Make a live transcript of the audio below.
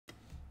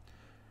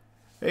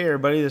Hey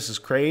everybody, this is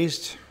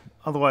Crazed,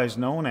 otherwise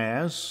known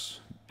as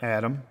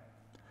Adam.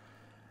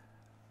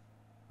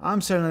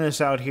 I'm sending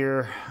this out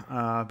here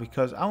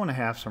because I want to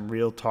have some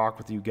real talk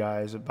with you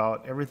guys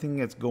about everything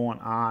that's going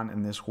on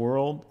in this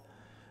world.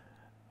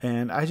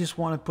 And I just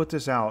want to put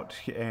this out,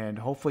 and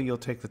hopefully you'll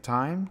take the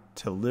time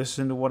to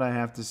listen to what I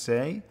have to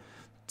say.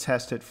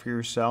 Test it for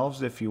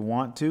yourselves if you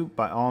want to.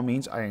 By all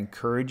means, I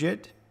encourage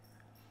it.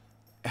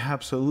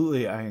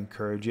 Absolutely, I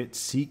encourage it.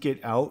 Seek it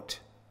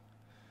out.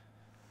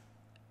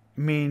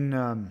 What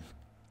I'm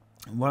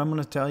going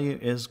to tell you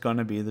is going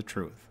to be the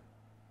truth.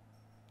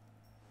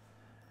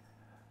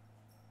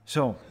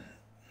 So,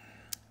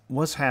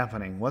 what's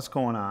happening? What's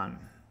going on?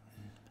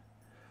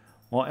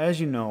 Well, as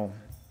you know,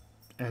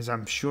 as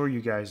I'm sure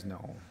you guys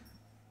know,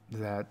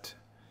 that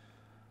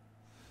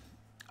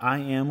I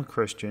am a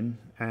Christian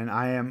and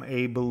I am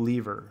a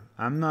believer.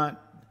 Let's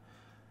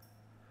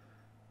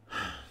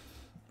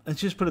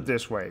just put it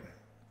this way.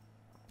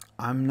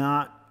 I'm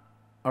not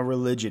a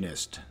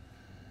religionist.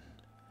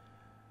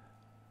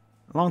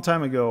 A long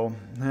time ago,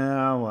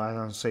 I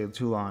don't say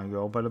too long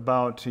ago, but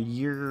about a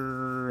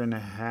year and a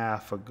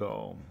half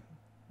ago,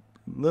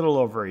 little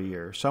over a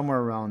year, somewhere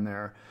around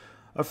there,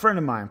 a friend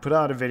of mine put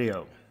out a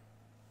video.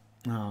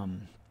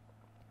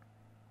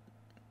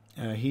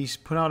 He's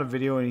put out a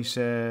video and he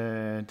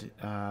said,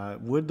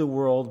 would the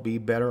world be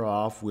better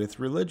off with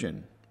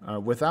religion,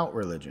 without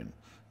religion?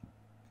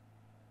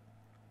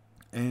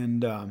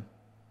 And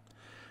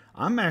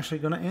I'm actually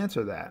going to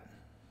answer that.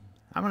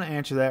 I'm going to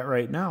answer that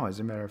right now, as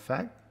a matter of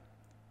fact.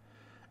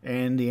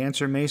 And the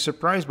answer may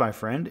surprise my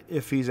friend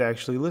if he's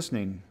actually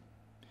listening.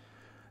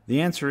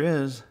 The answer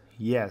is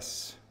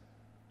yes.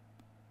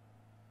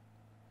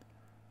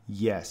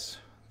 Yes,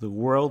 the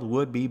world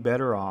would be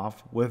better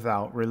off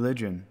without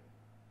religion.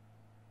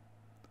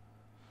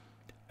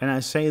 And I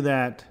say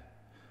that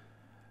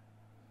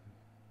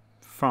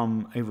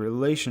from a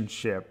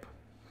relationship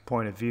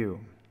point of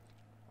view.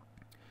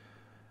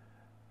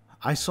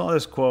 I saw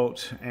this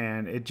quote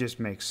and it just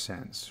makes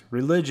sense.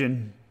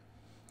 Religion,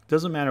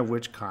 doesn't matter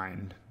which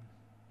kind.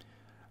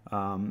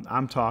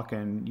 I'm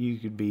talking, you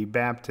could be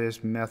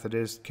Baptist,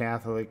 Methodist,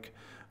 Catholic,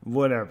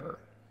 whatever.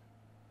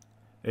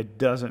 It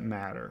doesn't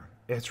matter.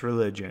 It's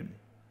religion.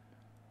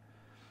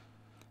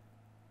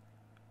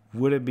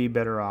 Would it be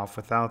better off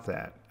without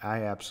that?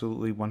 I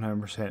absolutely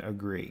 100%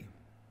 agree.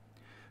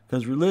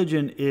 Because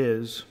religion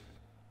is,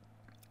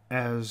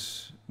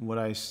 as what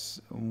I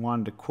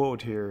wanted to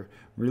quote here,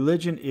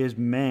 religion is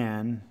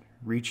man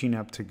reaching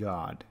up to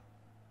God.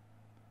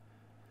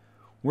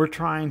 We're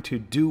trying to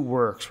do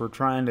works, we're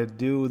trying to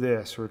do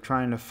this, we're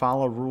trying to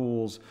follow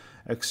rules,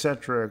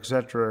 etc.,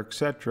 etc.,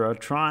 etc.,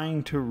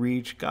 trying to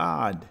reach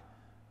God.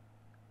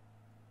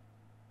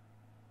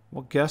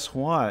 Well, guess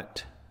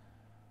what?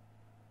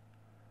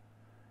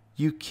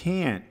 You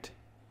can't.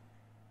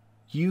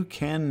 You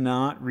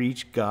cannot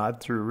reach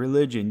God through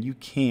religion. You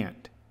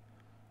can't.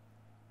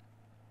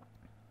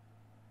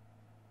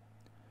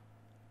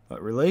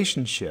 But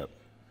relationship,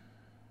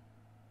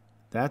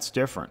 that's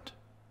different.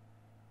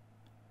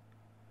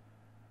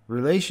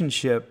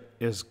 Relationship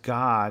is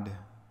God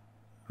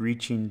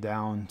reaching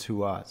down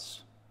to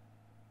us.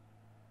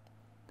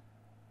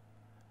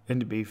 And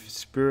to be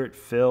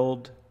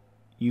spirit-filled,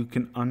 you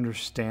can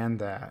understand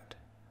that.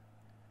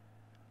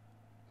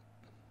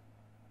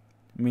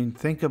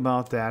 Think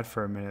about that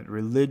for a minute.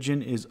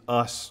 Religion is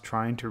us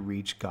trying to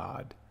reach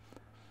God.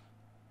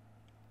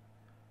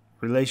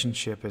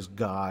 Relationship is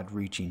God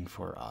reaching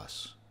for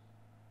us.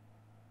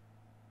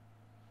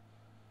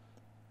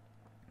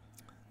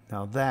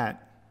 Now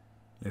that,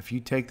 if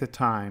you take the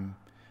time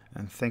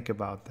and think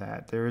about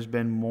that, there has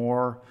been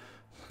more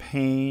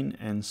pain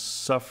and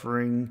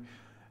suffering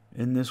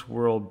in this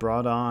world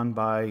brought on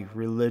by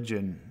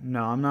religion.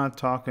 Now, I'm not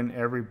talking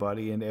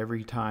everybody and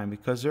every time,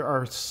 because there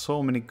are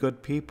so many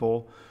good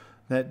people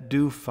that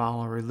do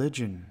follow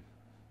religion,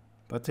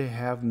 but they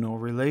have no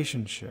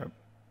relationship.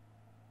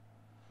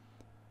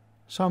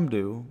 Some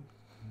do.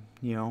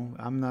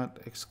 I'm not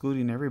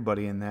excluding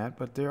everybody in that,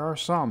 but there are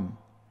some.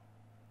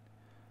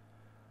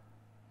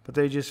 But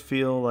they just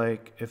feel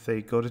like if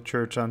they go to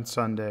church on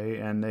Sunday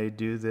and they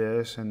do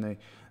this and they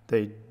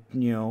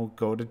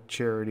go to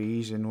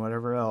charities and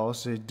whatever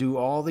else, they do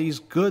all these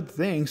good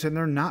things, and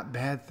they're not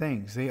bad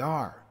things. They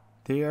are.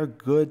 They are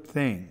good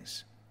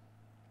things.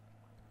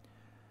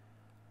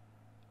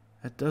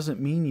 That doesn't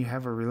mean you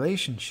have a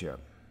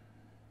relationship.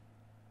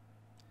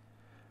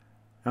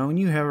 Now, when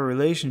you have a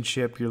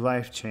relationship, your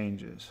life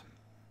changes.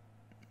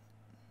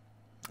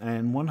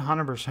 And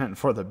 100%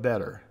 for the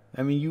better.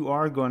 You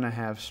are going to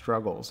have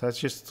struggles. That's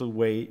just the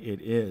way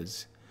it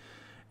is.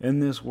 In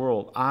this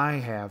world, I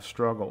have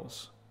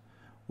struggles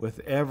with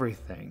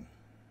everything.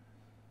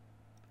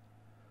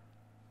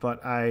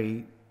 But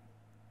I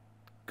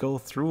go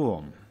through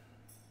them.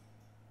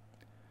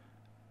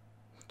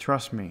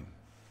 Trust me.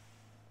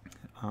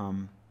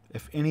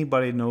 If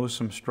anybody knows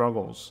some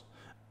struggles,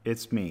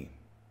 it's me.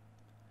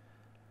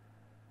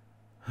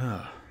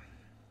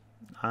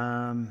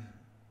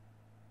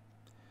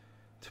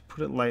 To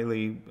put it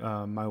lightly,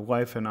 my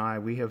wife and I,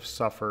 we have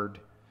suffered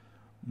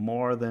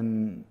more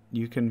than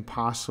you can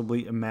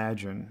possibly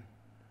imagine.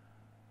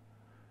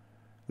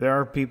 There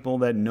are people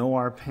that know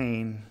our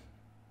pain,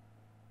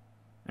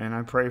 and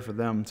I pray for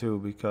them too,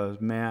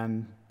 because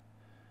man,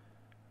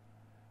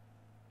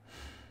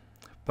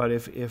 but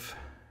if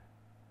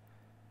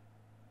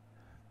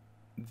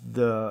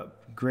the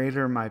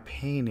greater my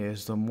pain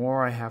is, the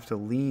more I have to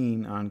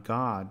lean on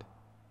God,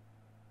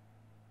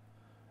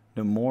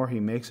 the more he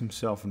makes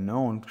himself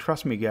known.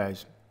 Trust me,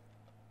 guys.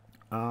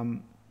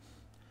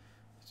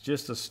 It's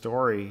just a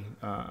story,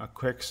 a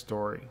quick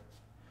story.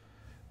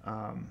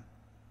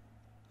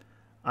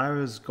 I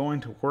was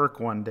going to work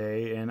one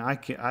day, and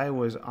I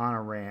was on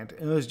a rant.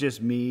 It was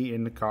just me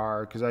in the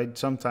car, because I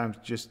sometimes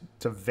just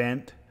to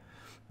vent,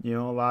 a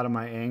lot of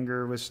my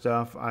anger with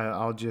stuff.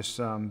 I'll just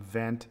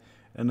vent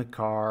in the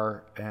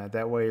car.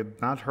 That way, I'm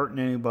not hurting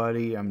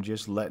anybody. I'm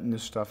just letting the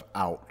stuff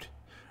out,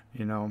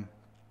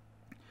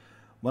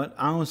 But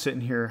I was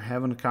sitting here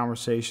having a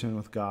conversation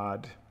with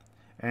God,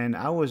 and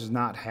I was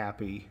not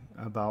happy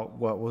about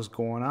what was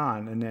going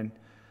on. And then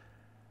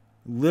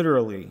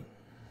literally,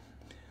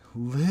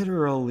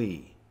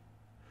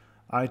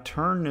 I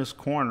turn this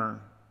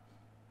corner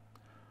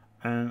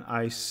and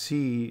I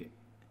see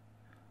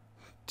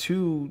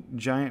two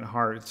giant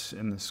hearts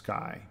in the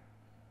sky.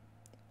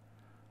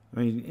 I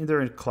mean,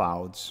 they're in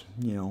clouds,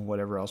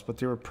 whatever else, but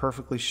they were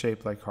perfectly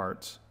shaped like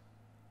hearts.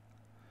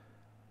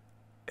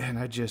 And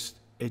it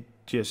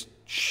just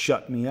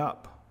shut me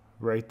up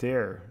right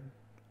there.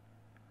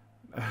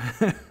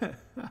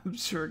 I'm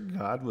sure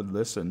God would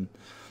listen,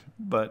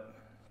 but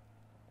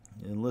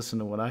listen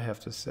to what I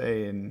have to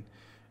say, and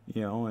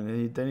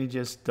then he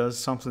just does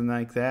something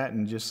like that,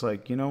 and just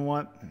like, you know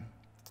what,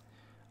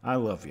 I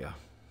love you,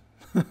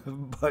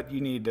 but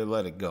you need to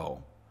let it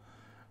go.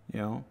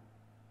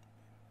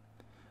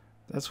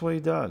 That's what he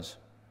does.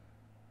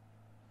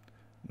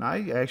 And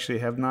I actually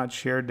have not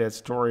shared that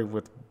story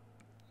with.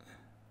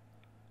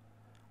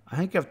 I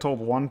think I've told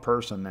one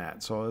person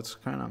that, so it's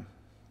kind of,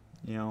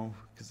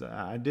 because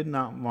I did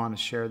not want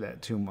to share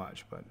that too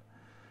much, but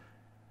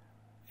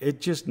it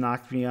just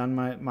knocked me on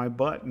my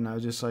butt, and I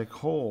was just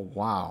like, oh,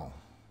 wow.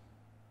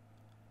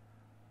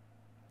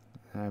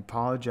 And I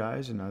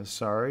apologize, and I was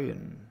sorry,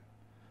 and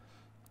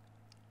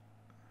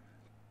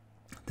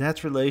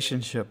that's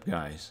relationship,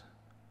 guys.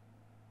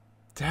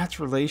 That's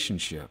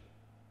relationship.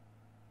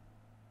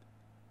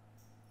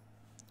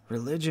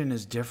 Religion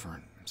is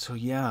different. So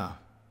yeah,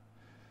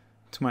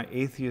 to my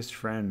atheist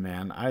friend,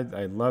 man,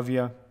 I love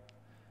you.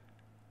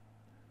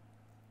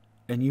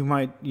 And you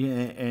might,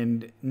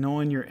 and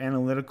knowing your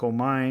analytical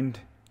mind,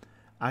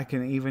 I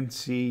can even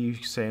see you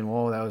saying,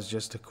 well, that was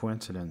just a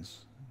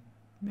coincidence.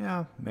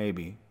 Yeah,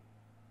 maybe.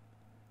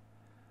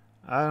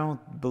 I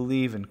don't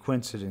believe in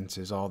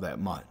coincidences all that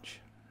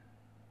much.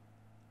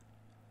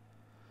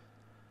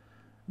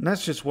 And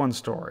that's just one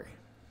story.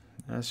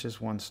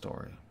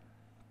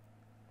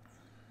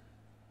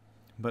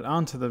 But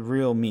on to the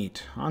real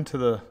meat.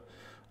 Onto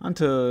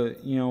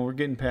we're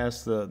getting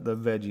past the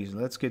veggies.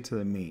 Let's get to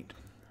the meat.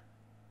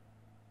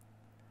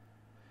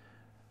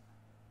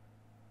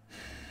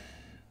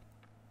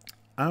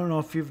 I don't know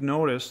if you've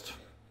noticed,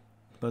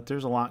 but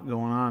there's a lot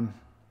going on.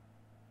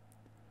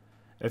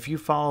 If you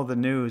follow the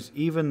news,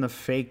 even the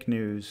fake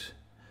news,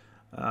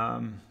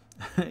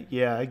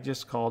 yeah, I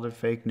just called it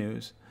fake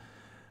news.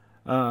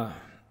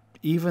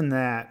 Even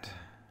that,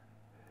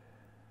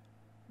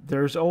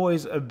 there's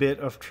always a bit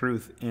of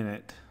truth in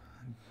it.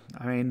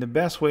 I mean, the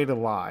best way to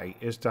lie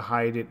is to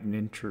hide it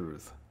in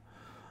truth.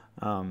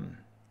 So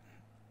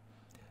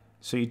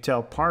you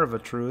tell part of a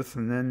truth,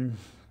 and then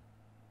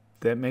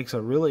that makes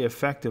a really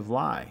effective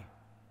lie.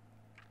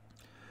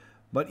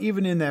 But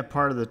even in that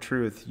part of the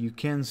truth, you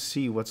can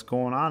see what's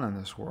going on in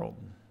this world.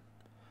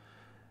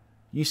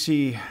 You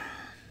see,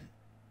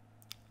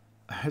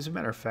 as a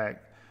matter of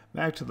fact,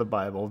 back to the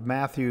Bible,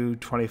 Matthew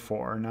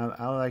 24. Now,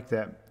 I like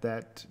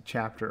that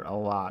chapter a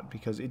lot,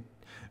 because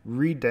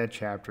read that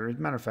chapter. As a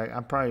matter of fact,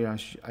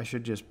 I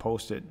should just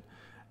post it.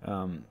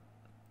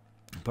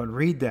 But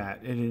read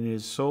that, and it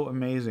is so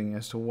amazing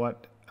as to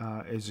what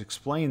is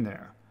explained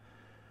there.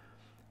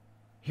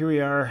 Here we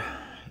are.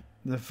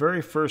 The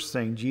very first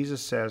thing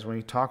Jesus says when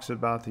he talks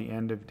about the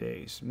end of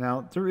days.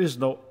 Now, there is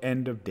no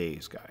end of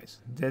days, guys.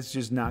 That's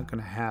just not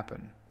going to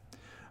happen.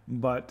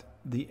 But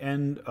the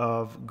end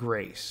of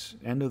grace,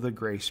 end of the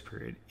grace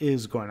period,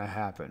 is going to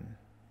happen.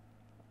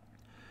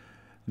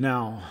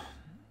 Now,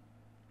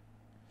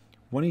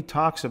 when he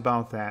talks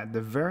about that,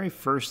 the very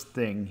first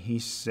thing he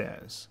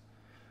says,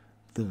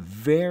 the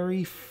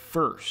very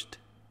first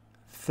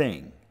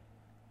thing,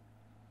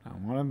 I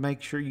want to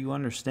make sure you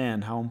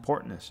understand how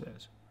important this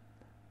is.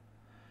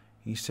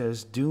 He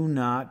says, do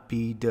not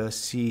be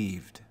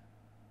deceived.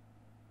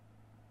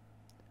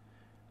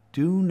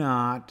 Do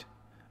not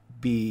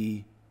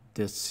be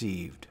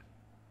deceived.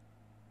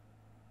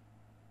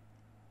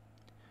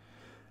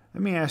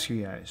 Let me ask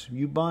you guys,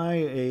 you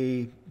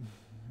buy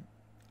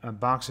a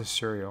box of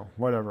cereal,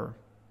 whatever.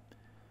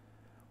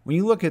 When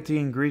you look at the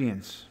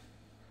ingredients,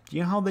 do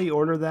you know how they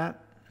order that?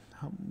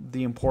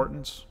 The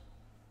importance?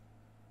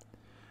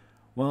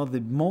 Well, the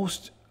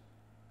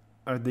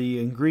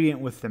ingredient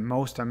with the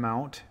most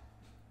amount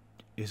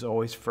is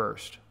always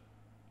first.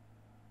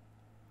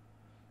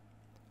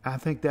 I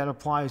think that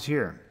applies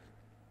here.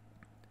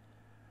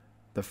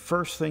 The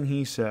first thing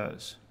he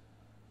says,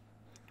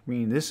 I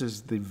mean, this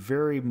is the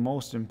very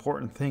most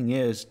important thing,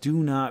 is do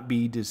not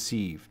be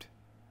deceived.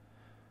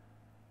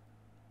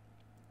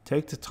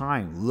 Take the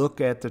time, look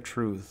at the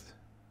truth.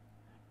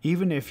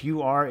 Even if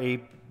you are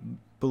a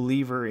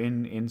believer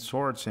in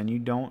sorts and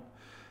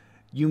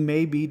you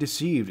may be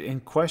deceived,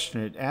 and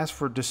question it. Ask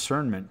for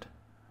discernment,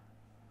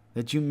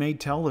 that you may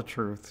tell the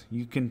truth.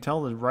 You can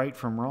tell the right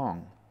from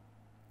wrong.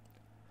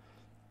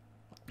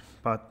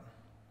 But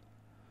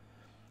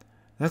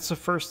that's the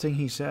first thing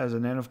he says.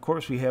 And then, of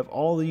course, we have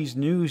all these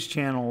news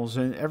channels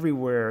and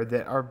everywhere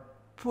that are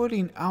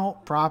putting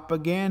out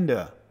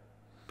propaganda.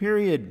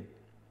 Period.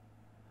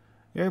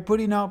 They're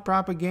putting out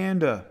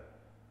propaganda.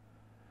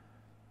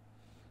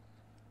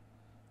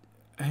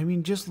 I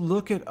mean, just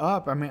look it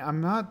up. I mean,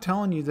 I'm not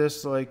telling you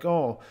this like,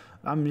 oh,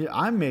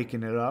 I'm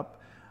making it up.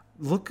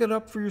 Look it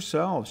up for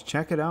yourselves.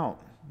 Check it out,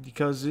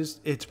 because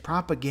it's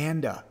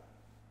propaganda.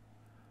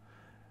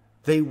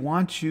 They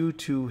want you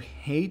to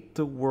hate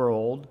the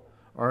world,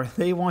 or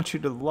they want you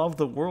to love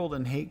the world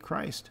and hate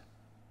Christ.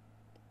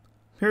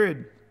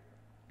 Period.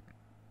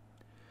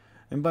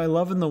 And by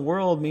loving the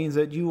world means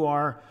that you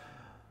are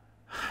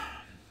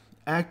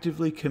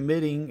actively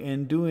committing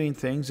and doing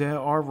things that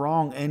are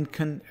wrong and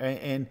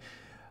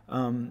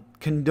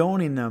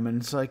condoning them.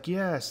 And it's like,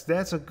 yes,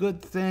 that's a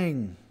good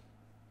thing.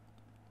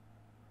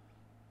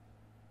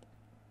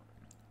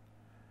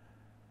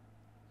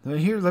 Now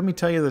here, let me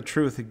tell you the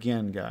truth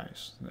again,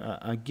 guys.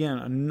 Again,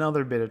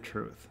 another bit of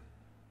truth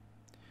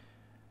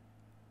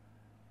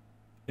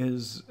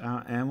is,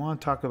 and I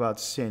want to talk about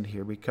sin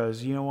here,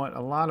 because you know what?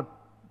 A lot of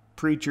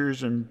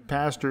preachers and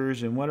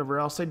pastors and whatever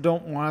else, they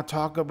don't want to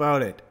talk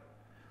about it.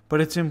 But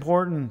it's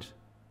important.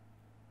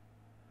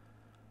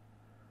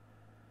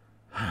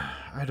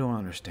 I don't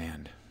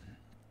understand.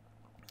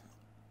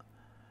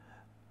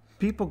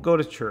 People go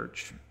to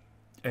church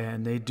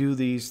and they do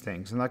these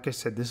things. And like I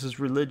said, this is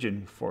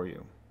religion for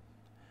you.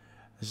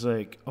 It's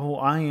like, oh,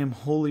 I am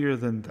holier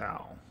than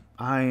thou.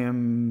 I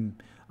am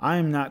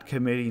not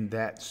committing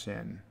that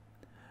sin.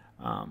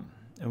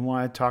 And when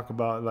I talk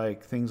about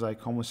like things like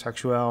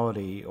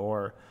homosexuality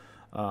or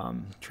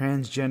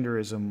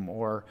transgenderism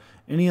or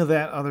any of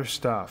that other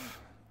stuff,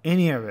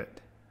 any of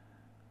it,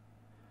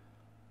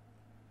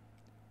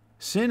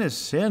 sin is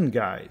sin,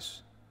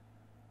 guys.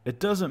 It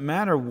doesn't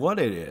matter what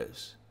it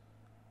is.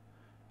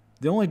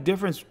 The only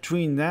difference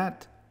between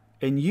that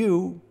and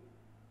you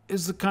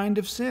is the kind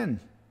of sin.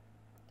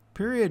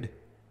 Period.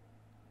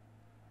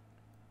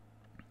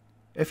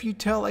 If you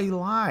tell a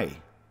lie,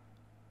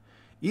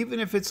 even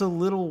if it's a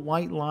little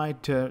white lie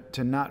to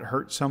not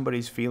hurt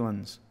somebody's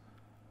feelings,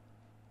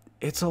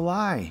 it's a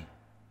lie.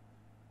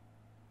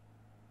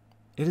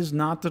 It is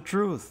not the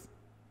truth.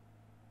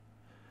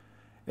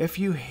 If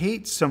you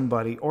hate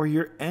somebody or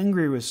you're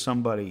angry with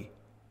somebody,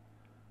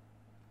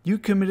 you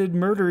committed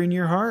murder in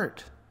your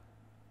heart.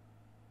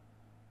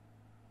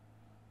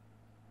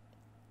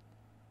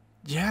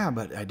 Yeah,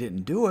 but I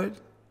didn't do it.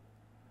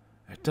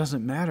 It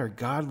doesn't matter.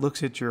 God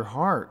looks at your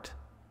heart.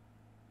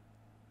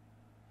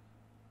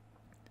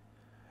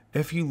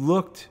 If you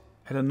looked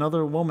at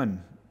another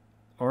woman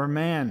or a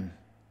man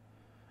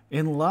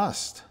in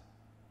lust,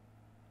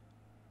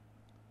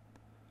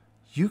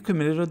 you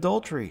committed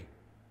adultery.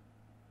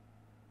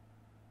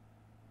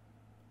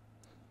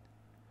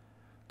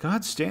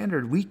 God's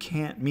standard we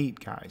can't meet,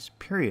 guys,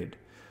 period.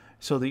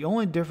 So the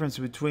only difference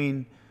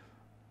between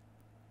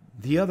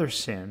the other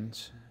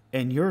sins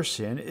and your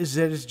sin is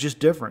that it's just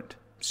different.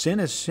 Sin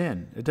is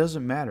sin. It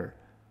doesn't matter.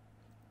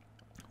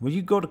 When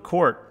you go to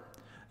court,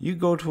 you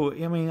go to,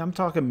 I'm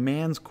talking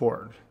man's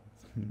court,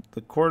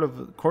 the court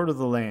of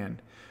the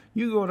land.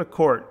 You go to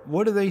court.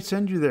 What do they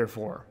send you there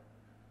for?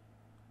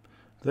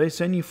 Do they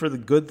send you for the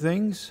good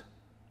things?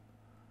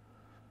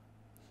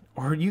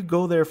 Or you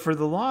go there for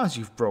the laws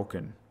you've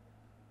broken?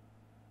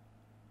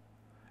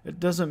 It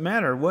doesn't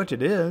matter what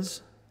it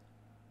is.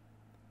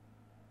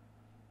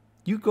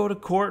 You go to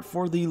court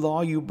for the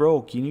law you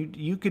broke.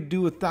 You could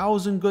do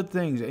 1,000 good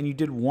things and you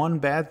did one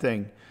bad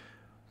thing,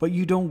 but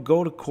you don't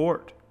go to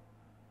court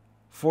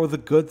for the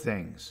good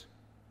things.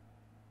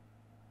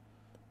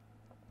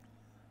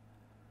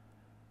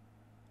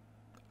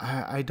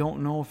 I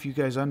don't know if you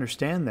guys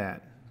understand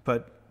that,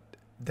 but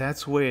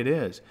that's the way it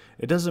is.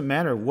 It doesn't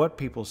matter what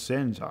people's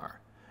sins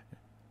are.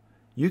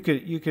 You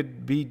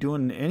could be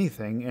doing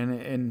anything,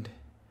 and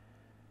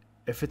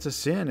if it's a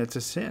sin, it's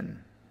a sin.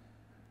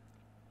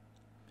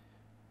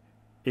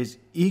 It's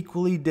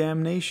equally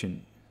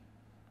damnation.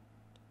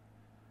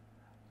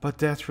 But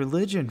that's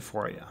religion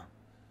for you.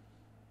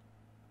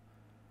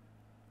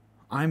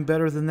 I'm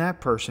better than that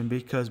person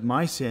because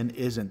my sin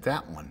isn't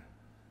that one.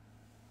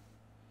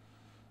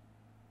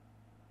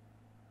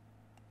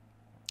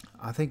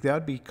 I think that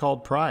would be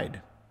called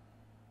pride.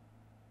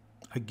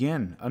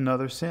 Again,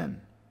 another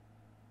sin.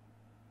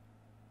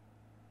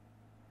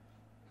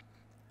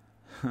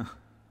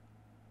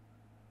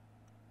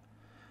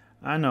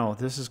 I know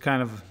it's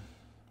kind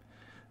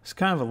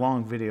of a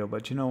long video,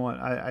 but you know what?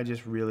 I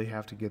just really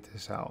have to get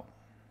this out.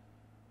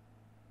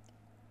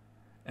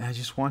 And I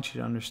just want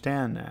you to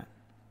understand that.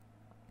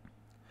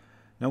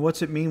 Now,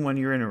 what's it mean when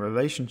you're in a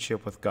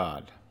relationship with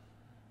God?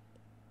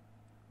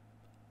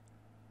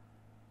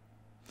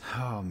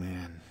 Oh,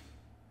 man.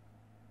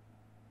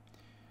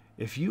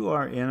 If you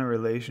are in a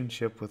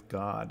relationship with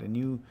God and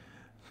you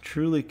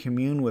truly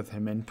commune with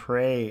Him and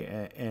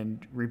pray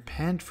and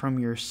repent from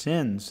your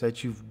sins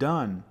that you've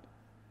done,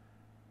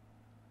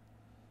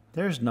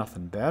 there's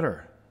nothing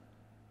better.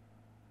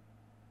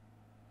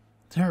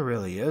 There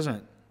really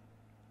isn't.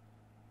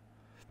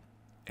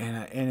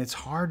 And it's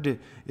hard to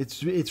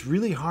it's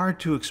really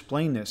hard to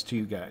explain this to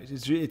you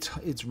guys.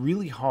 It's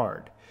really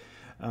hard.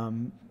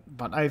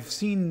 But I've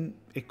seen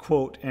a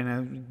quote, and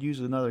I'll use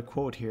another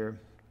quote here,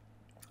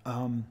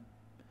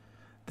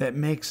 that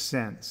makes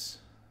sense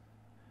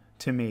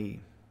to me.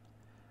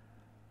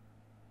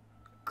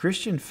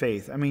 Christian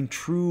faith, I mean,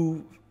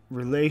 true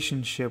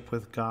relationship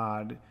with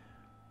God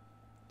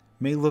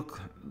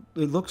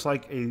looks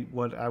like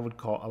what I would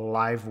call a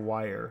live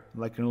wire,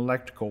 like an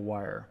electrical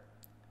wire.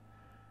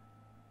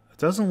 It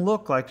doesn't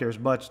look like there's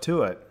much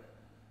to it.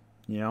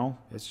 You know,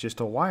 it's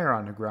just a wire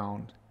on the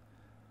ground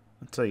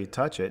until you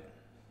touch it.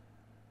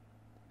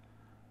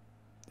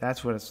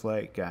 That's what it's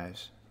like,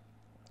 guys.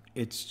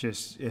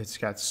 It's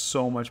got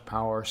so much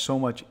power, so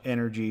much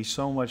energy,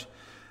 so much.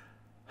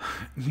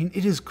 I mean,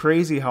 it is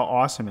crazy how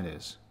awesome it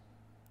is.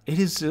 It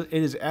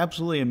is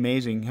absolutely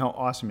amazing how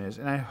awesome it is.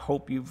 And I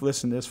hope you've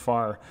listened this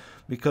far,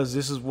 because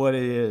this is what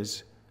it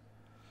is.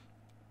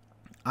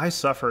 I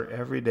suffer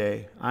every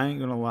day. I ain't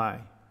going to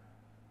lie.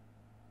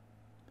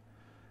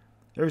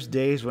 There's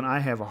days when I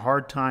have a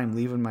hard time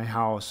leaving my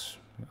house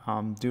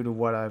due to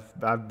what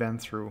I've been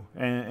through.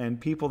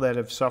 And people that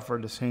have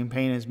suffered the same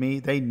pain as me,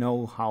 they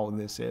know how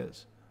this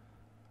is.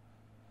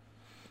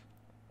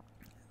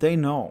 They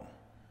know.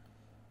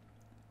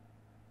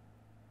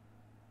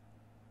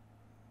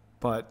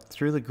 But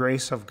through the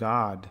grace of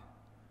God,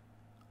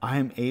 I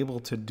am able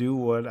to do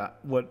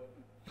what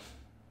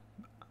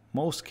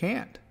most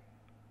can't.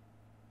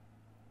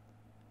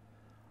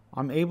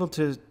 I'm able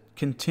to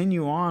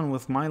continue on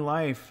with my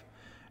life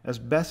as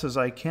best as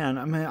I can.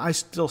 I mean, I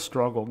still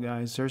struggle,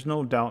 guys. There's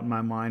no doubt in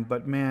my mind.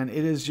 But man,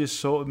 it is just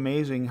so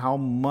amazing how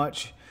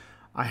much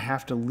I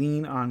have to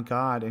lean on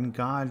God. And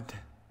God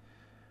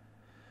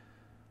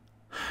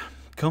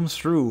comes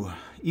through.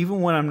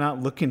 Even when I'm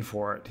not looking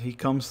for it, He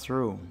comes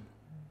through.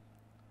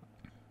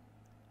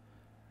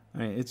 I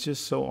mean, it's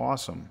just so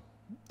awesome.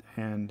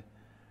 And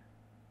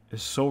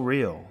it's so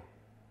real.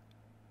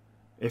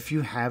 If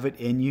you have it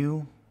in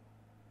you,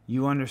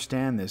 you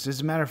understand this. As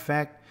a matter of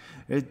fact,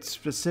 it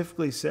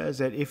specifically says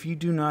that if you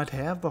do not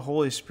have the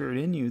Holy Spirit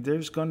in you,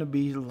 there's going to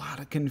be a lot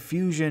of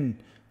confusion.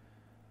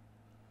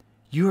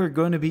 You are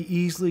going to be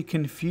easily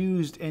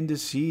confused and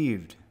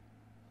deceived.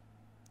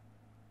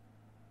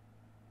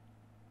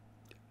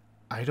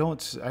 I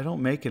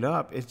don't make it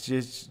up. It's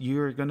just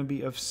you're going to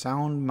be of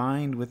sound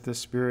mind with the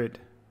Spirit.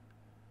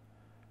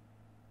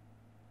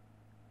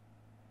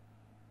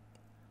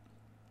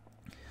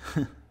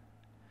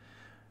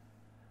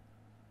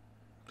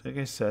 Like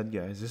I said,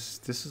 guys,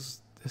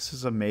 this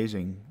is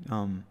amazing.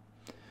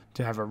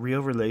 To have a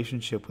real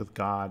relationship with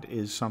God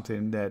is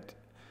something that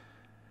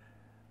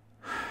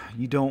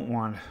you don't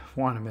want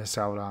to miss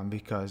out on,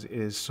 because it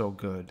is so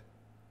good.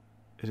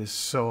 It is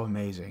so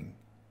amazing.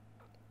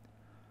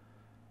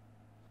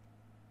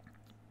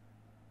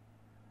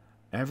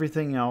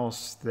 Everything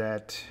else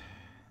that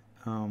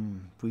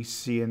we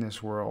see in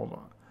this world,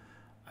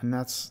 and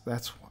that's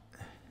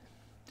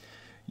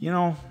you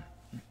know.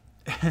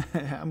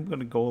 I'm going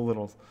to go a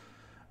little,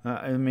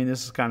 I mean,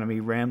 this is kind of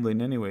me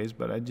rambling anyways,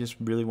 but I just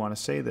really want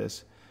to say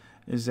this,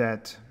 is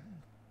that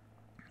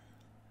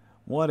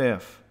what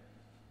if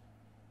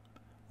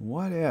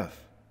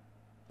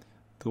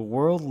the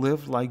world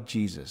lived like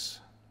Jesus?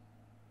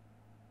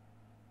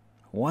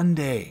 One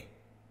day,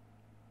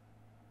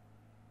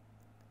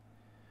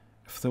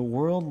 if the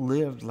world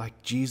lived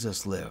like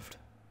Jesus lived,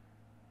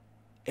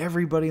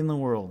 everybody in the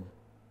world,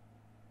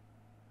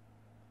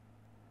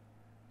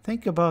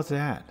 think about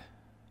that.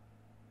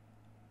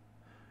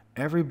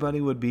 Everybody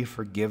would be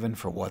forgiven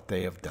for what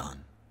they have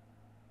done.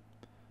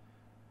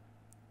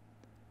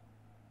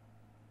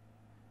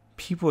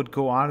 People would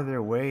go out of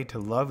their way to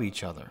love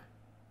each other,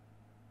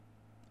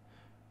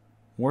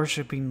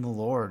 worshiping the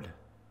Lord,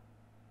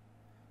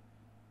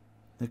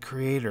 the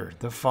Creator,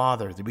 the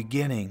Father, the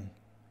beginning,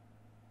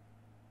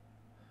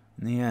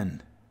 and the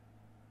end.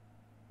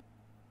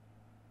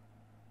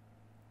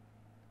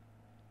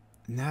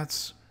 And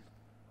that's...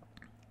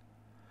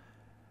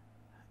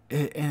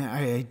 And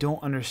I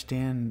don't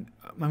understand.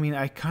 I mean,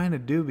 I kind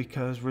of do,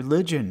 because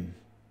religion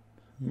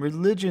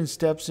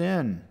steps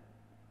in.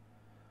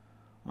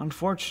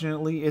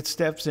 Unfortunately, it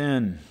steps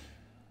in.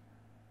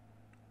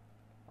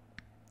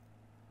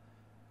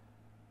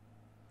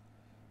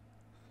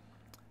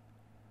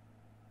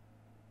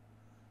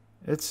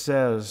 It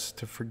says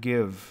to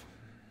forgive.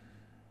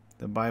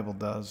 The Bible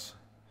does.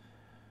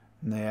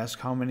 And they ask,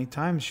 how many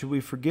times should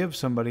we forgive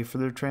somebody for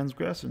their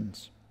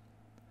transgressions?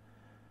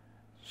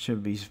 Should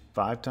it be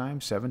 5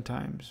 times, 7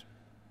 times?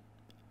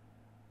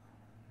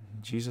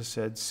 Jesus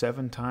said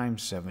 7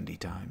 times, 70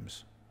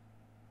 times.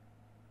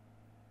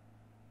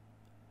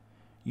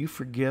 You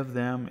forgive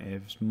them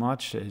as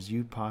much as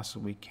you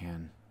possibly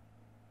can.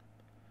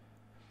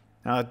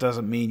 Now, it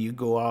doesn't mean you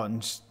go out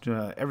and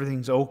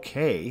everything's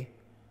okay.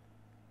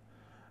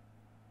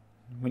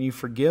 When you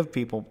forgive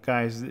people,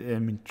 guys, I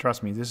mean,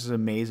 trust me, this is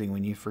amazing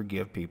when you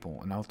forgive people.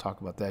 And I'll talk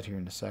about that here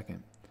in a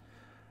second.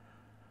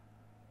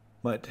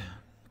 But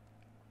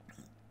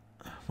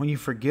when you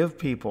forgive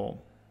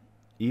people,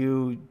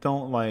 you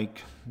don't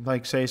like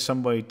say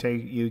somebody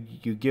you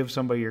give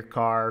somebody your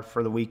car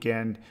for the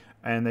weekend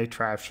and they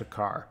trash the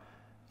car.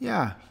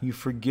 Yeah, you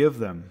forgive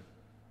them,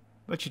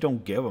 but you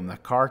don't give them the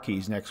car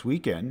keys next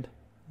weekend.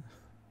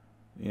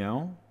 You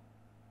know?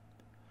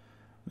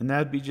 And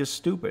that'd be just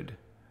stupid.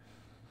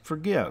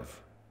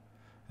 Forgive.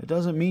 It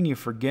doesn't mean you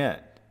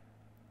forget.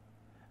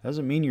 It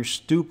doesn't mean you're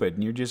stupid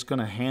and you're just going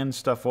to hand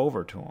stuff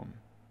over to them.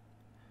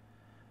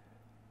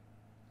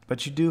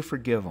 But you do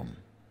forgive them.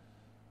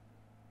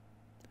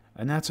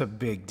 And that's a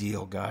big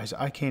deal, guys.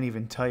 I can't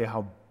even tell you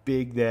how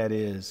big that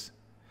is.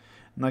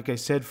 And like I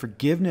said,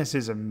 forgiveness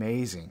is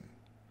amazing.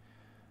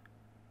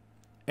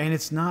 And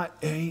it's not,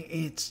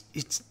 I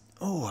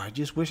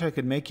just wish I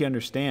could make you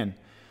understand.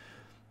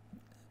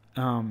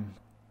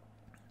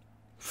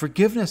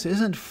 Forgiveness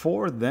isn't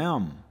for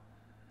them.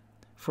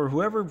 For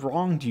whoever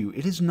wronged you,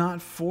 it is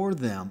not for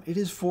them. It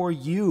is for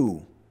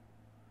you.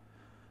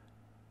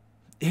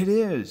 It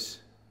is.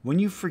 When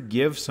you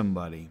forgive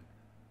somebody,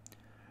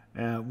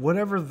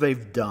 whatever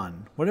they've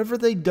done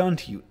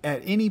to you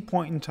at any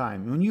point in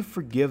time, when you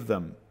forgive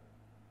them,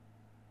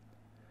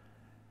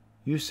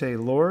 you say,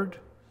 Lord,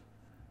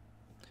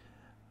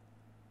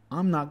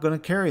 I'm not going to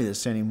carry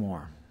this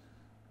anymore.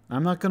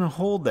 I'm not going to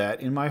hold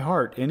that in my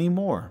heart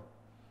anymore.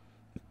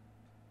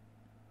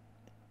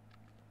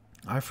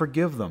 I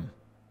forgive them.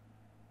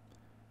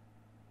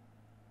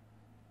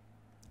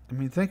 I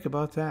mean, think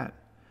about that.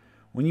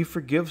 When you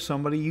forgive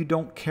somebody, you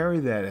don't carry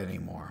that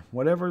anymore.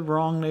 Whatever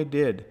wrong they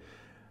did.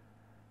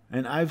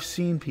 And I've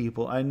seen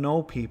people, I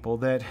know people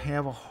that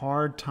have a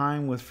hard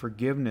time with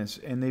forgiveness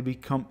and they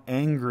become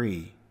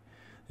angry.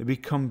 They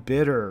become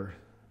bitter.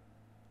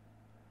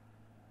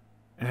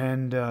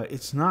 And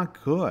it's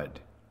not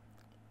good.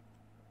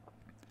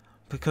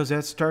 Because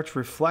that starts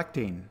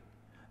reflecting.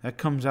 That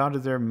comes out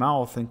of their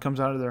mouth and comes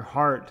out of their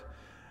heart.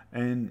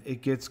 And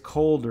it gets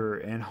colder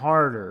and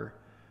harder.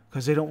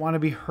 Because they don't want to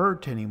be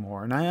hurt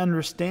anymore. And I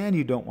understand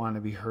you don't want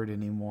to be hurt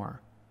anymore.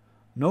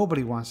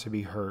 Nobody wants to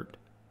be hurt.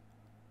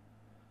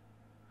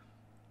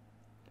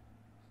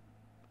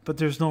 But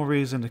there's no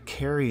reason to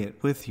carry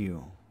it with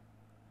you.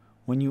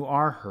 When you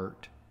are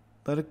hurt,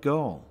 let it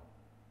go.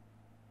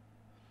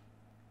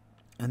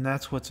 And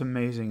that's what's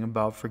amazing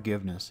about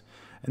forgiveness.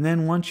 And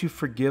then once you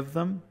forgive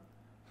them,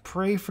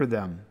 pray for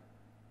them.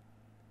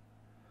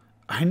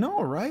 I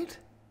know, right?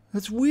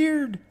 That's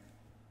weird.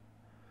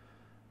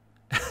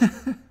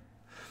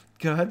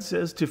 God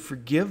says to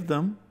forgive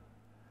them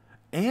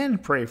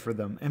and pray for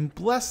them and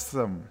bless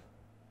them.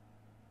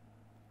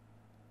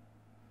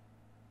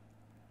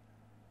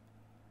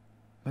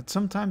 But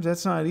sometimes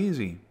that's not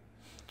easy.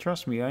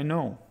 Trust me, I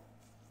know.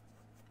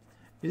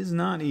 It is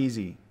not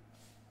easy.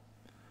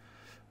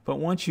 But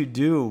once you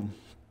do,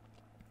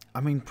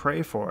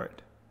 pray for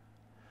it.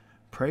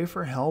 Pray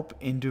for help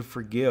and to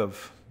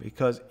forgive,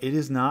 because it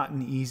is not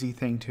an easy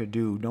thing to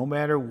do. No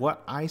matter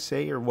what I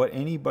say or what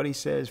anybody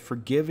says,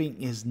 forgiving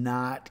is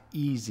not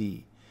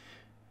easy.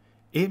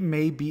 It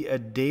may be a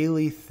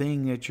daily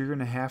thing that you're going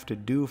to have to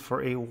do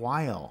for a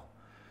while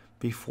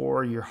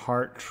before your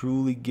heart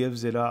truly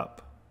gives it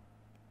up.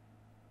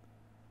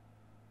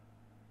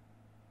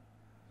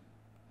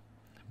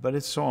 But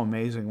it's so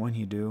amazing when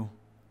you do.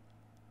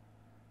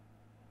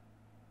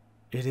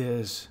 It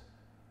is.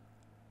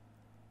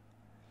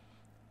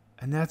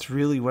 And that's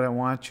really what I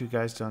want you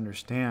guys to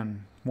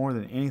understand more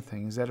than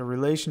anything, is that a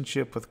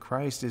relationship with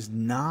Christ is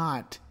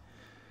not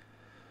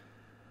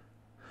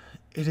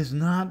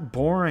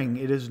boring.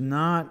 It is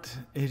not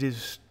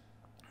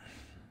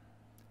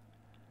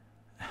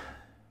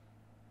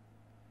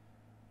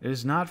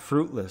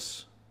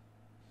fruitless.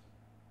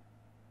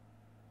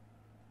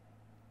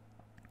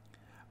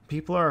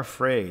 People are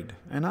afraid,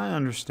 and I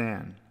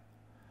understand.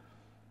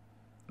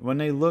 When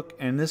they look,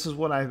 and this is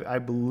what I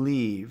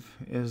believe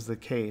is the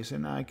case,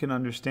 and I can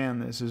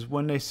understand this, is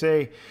when they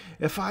say,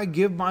 if I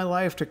give my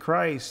life to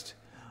Christ,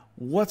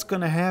 what's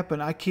going to happen?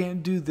 I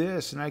can't do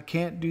this, and I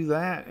can't do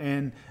that,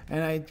 and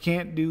I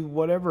can't do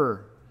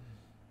whatever.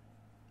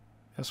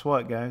 Guess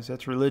what, guys?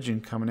 That's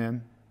religion coming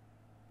in.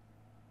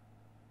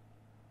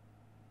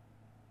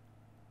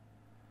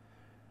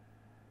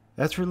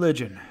 That's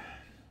religion.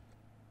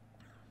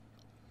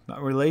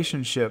 But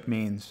relationship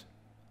means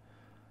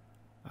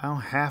I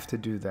don't have to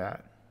do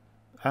that.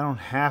 I don't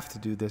have to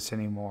do this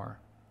anymore.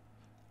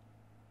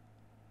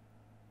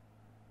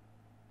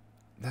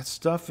 That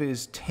stuff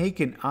is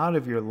taken out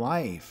of your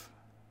life.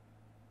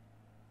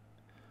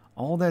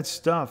 all that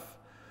stuff,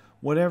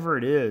 whatever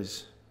it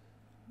is.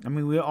 I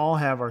mean, we all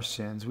have our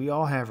sins. We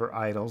all have our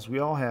idols. We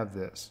all have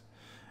this.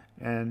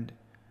 And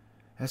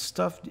that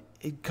stuff,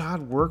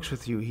 God works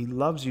with you. He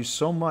loves you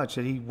so much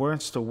that He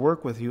wants to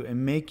work with you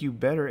and make you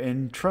better.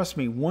 And trust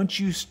me, once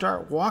you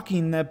start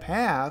walking the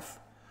path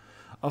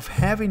of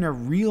having a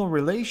real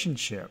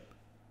relationship,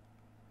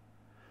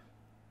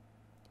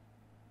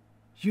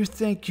 you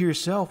think to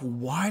yourself,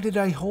 why did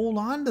I hold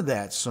on to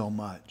that so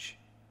much?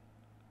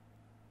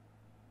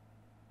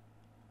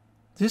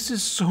 This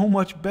is so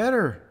much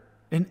better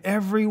in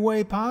every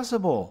way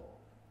possible.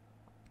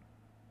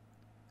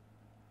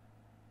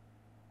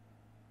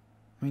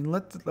 I mean,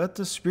 let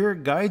the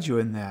Spirit guide you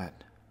in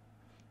that.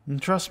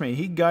 And trust me,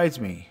 He guides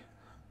me.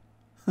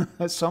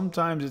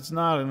 Sometimes it's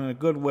not in a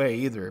good way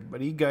either,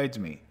 but He guides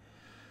me.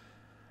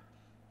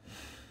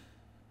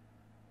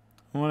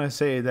 When I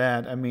say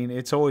that, I mean,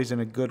 it's always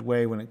in a good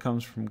way when it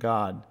comes from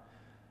God.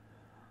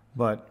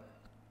 But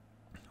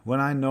when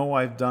I know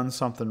I've done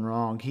something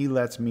wrong, He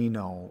lets me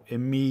know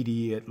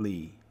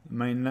immediately.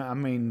 I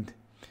mean,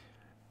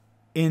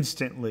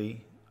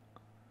 instantly.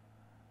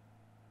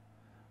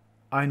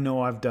 I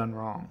know I've done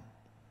wrong.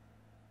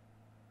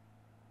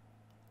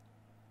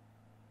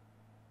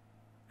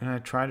 And I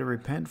try to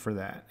repent for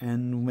that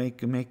and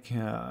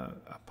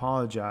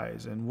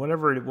apologize and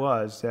whatever it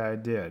was that I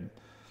did.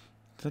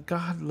 So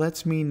God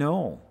lets me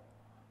know.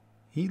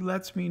 He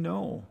lets me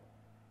know.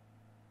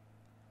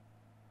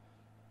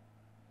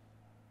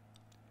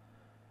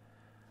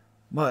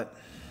 But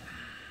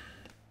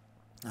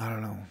I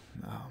don't know.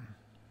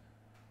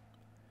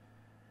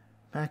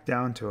 Back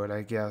down to it,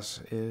 I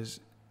guess, is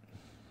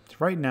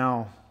right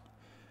now,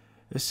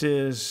 this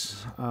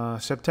is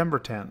September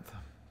 10th,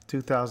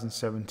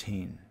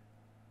 2017.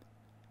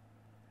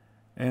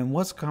 And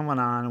what's coming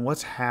on,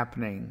 what's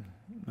happening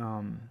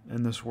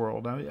in this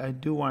world. I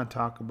do want to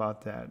talk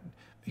about that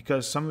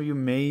because some of you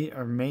may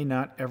or may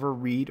not ever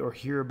read or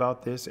hear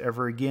about this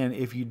ever again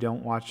if you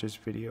don't watch this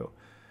video.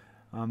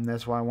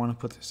 That's why I want to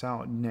put this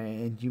out.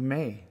 And you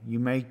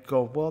may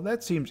go, well,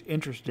 that seems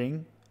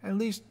interesting. At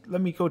least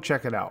let me go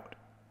check it out.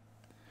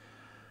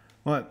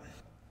 But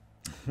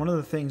one of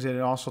the things that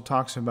it also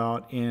talks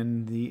about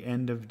in the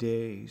end of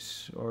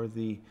days, or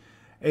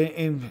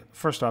and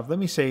first off, let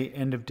me say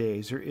end of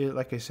days. There is,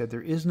 like I said,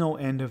 there is no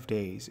end of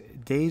days.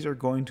 Days are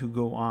going to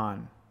go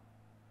on.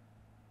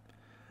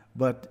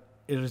 But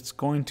it's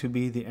going to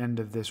be the end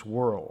of this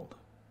world.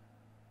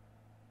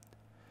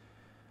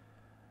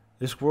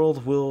 This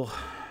world will,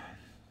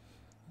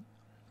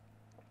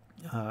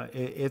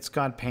 it's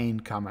got pain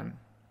coming.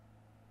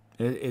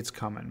 It's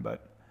coming,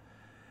 but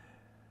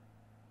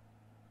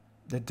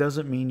that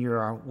doesn't mean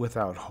you're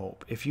without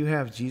hope. If you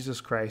have Jesus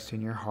Christ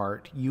in your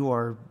heart, you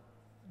are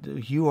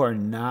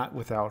not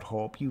without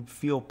hope. You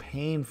feel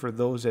pain for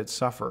those that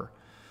suffer,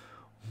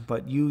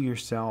 but you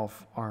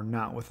yourself are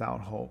not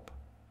without hope.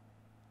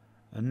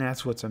 And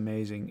that's what's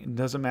amazing. It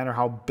doesn't matter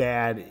how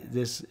bad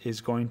this is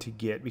going to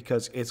get,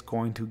 because it's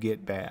going to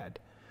get bad.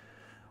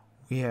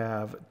 We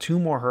have 2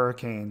 more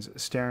hurricanes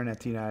staring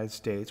at the United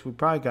States. We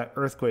probably got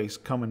earthquakes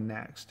coming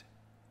next.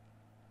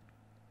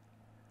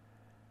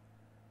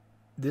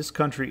 This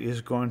country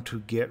is going to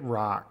get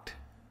rocked.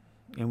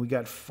 And we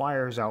got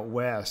fires out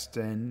west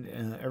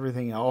and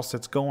everything else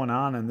that's going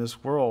on in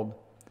this world.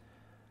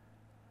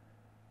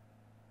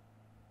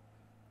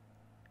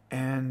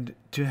 And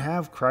to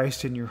have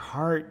Christ in your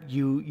heart,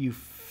 you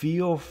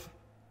feel,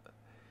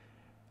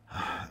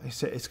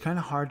 it's kind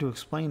of hard to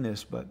explain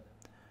this, but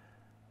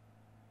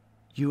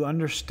you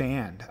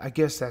understand. I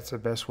guess that's the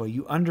best way.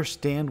 You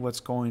understand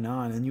what's going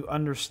on, and you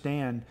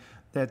understand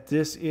that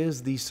this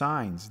is the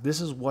signs.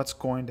 This is what's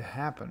going to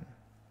happen.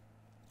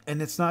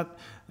 And it's not,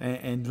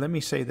 and let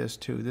me say this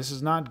too, this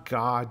is not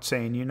God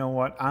saying, you know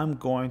what, I'm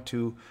going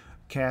to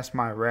cast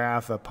my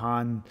wrath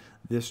upon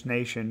this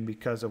nation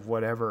because of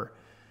whatever.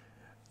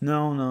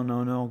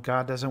 No.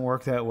 God doesn't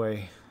work that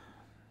way.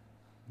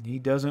 He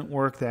doesn't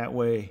work that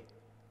way.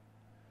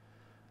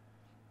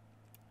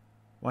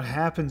 What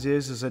happens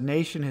is a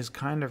nation has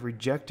kind of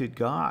rejected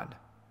God.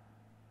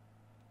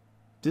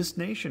 This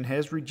nation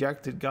has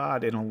rejected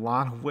God in a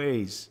lot of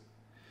ways.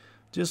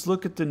 Just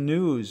look at the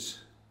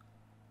news.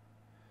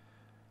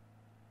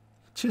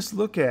 Just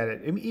look at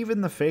it. I mean,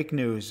 even the fake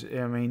news,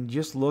 I mean,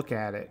 just look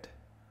at it.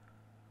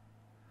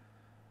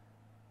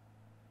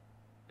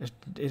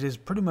 It is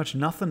pretty much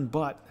nothing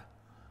but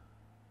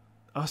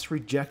us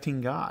rejecting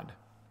God.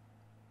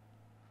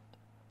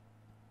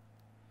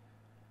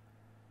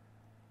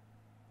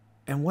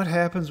 And what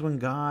happens when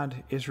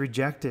God is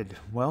rejected?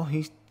 Well,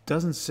 He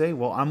doesn't say,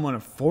 well, I'm going to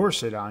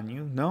force it on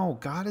you. No,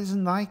 God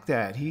isn't like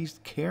that. He's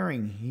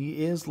caring.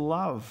 He is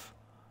love.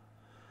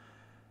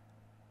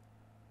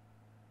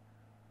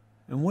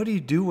 And what do you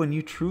do when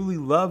you truly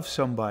love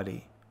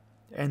somebody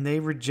and they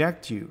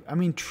reject you? I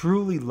mean,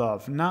 truly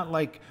love, not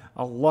like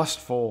a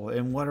lustful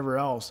and whatever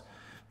else.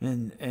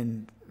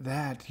 And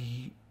that,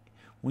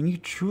 when you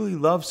truly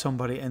love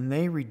somebody and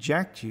they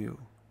reject you,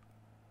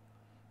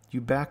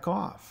 you back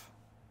off.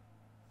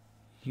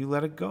 You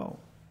let it go.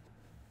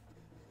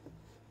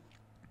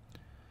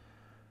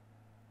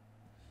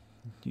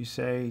 you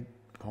say,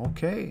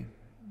 okay,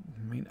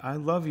 I mean, I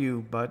love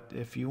you, but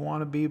if you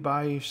want to be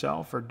by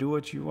yourself or do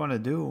what you want to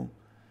do,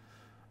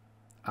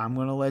 I'm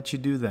going to let you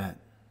do that.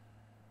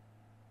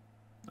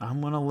 I'm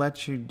going to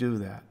let you do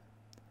that.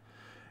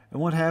 And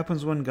what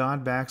happens when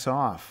God backs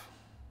off?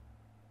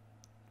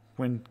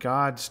 When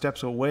God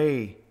steps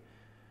away,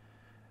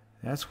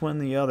 that's when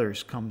the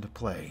others come to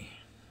play.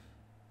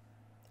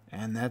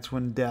 And that's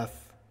when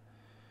death,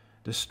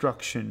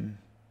 destruction,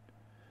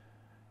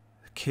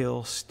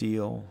 kill,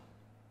 steal,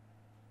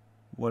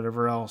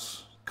 whatever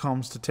else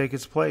comes to take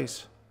its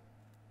place.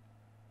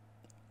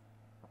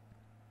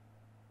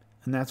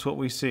 And that's what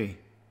we see.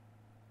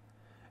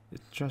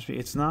 Trust me,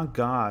 it's not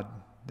God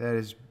that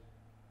is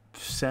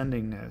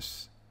sending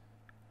this.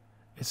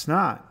 It's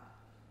not.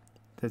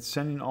 That's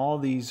sending all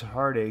these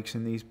heartaches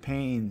and these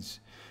pains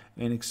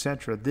and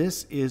etc.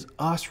 This is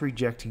us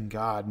rejecting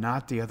God,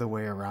 not the other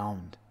way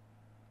around.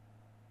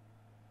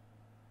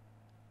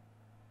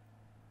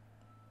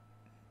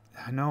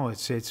 I know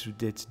it's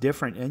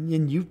different,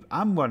 and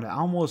I'm going to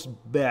almost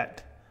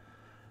bet,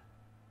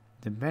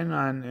 depending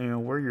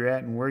on where you're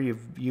at and where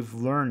you've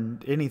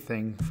learned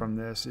anything from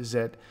this, is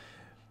that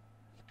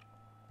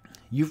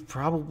you've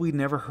probably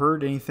never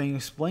heard anything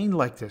explained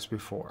like this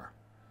before.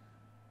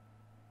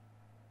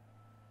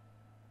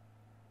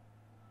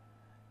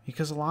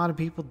 Because a lot of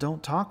people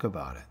don't talk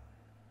about it.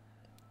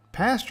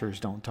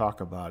 Pastors don't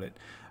talk about it.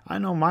 I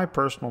know my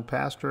personal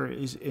pastor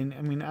is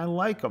I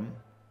like him.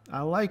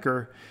 I like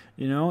her.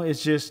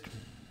 It's just,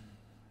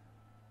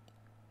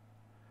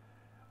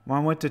 when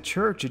I went to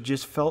church, it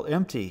just felt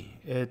empty.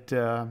 It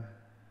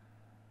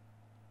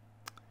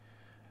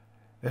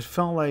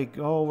felt like,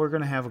 oh, we're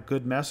going to have a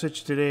good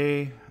message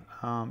today.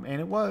 And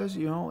it was,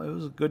 it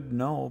was good to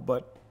know,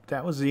 but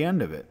that was the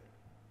end of it.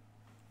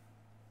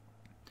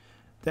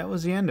 That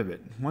was the end of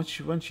it. Once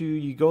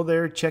you go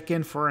there, check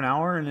in for an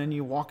hour, and then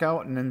you walk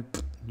out, and then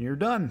you're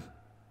done.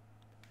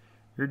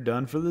 You're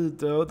done for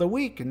the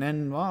week, and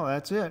then, well,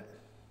 that's it.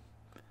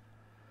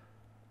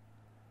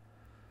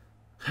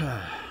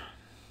 I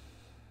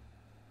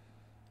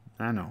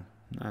know.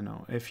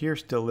 If you're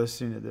still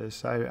listening to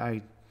this,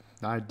 I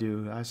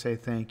do. I say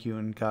thank you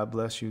and God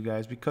bless you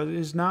guys, because it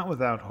is not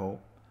without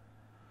hope.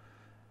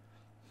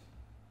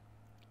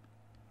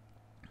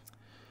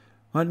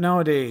 But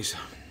nowadays,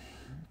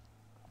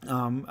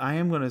 I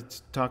am going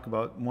to talk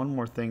about one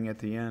more thing at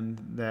the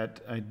end that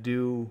I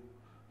do.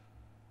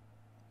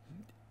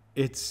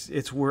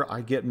 It's where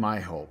I get my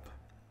hope.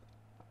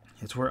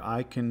 It's where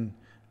I can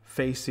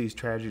face these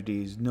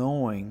tragedies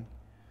knowing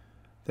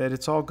that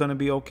it's all going to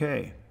be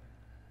okay.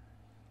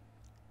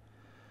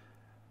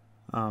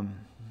 But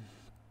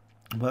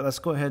let's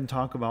go ahead and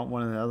talk about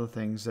one of the other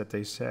things that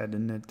they said,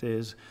 and it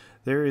is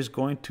there is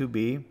going to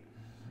be,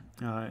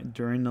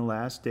 during the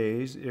last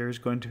days, there's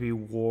going to be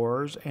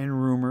wars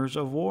and rumors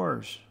of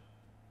wars.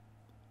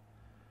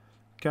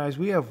 Guys,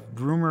 we have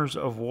rumors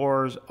of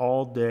wars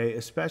all day,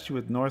 especially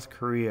with North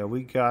Korea.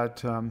 We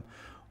got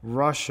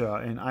Russia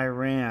and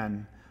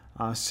Iran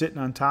sitting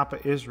on top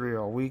of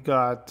Israel. We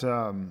got,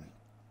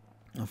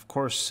 of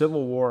course,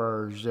 civil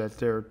wars that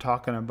they're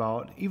talking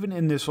about, even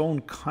in this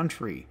own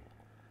country.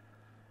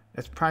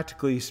 It's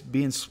practically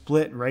being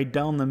split right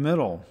down the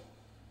middle.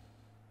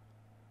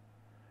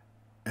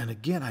 And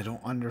again, I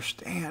don't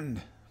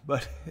understand,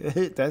 but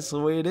that's the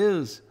way it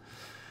is.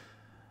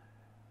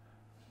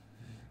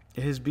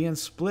 It is being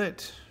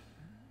split.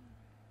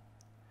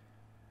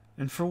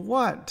 And for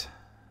what?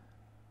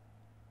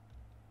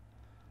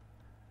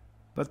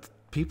 But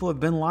people have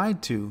been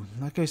lied to.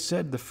 Like I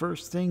said, the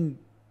first thing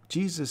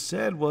Jesus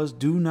said was,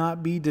 do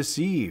not be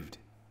deceived.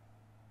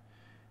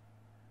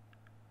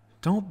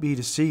 Don't be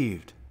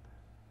deceived.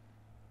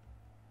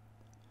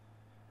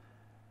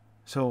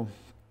 So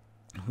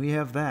we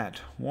have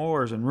that.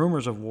 Wars and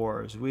rumors of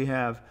wars. We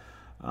have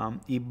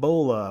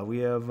Ebola. We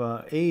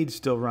have AIDS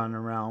still running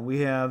around.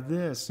 We have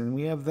this and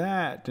we have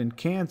that, and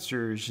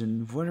cancers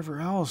and whatever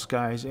else,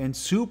 guys, and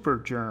super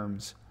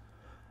germs.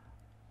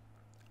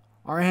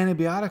 Our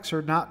antibiotics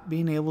are not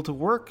being able to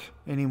work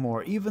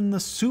anymore. Even the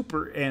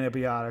super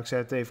antibiotics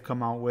that they've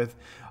come out with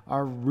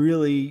are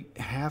really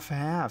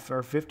half-half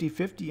or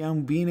 50-50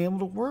 on being able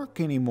to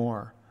work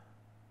anymore.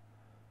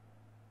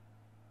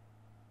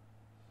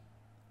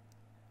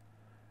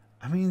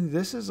 I mean,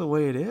 this is the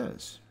way it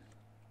is.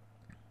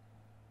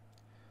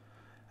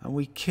 And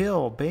we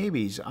kill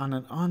babies on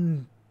an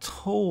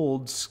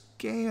untold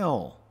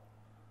scale.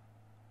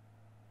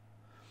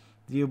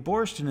 The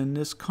abortion in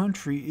this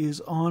country is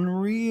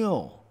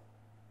unreal.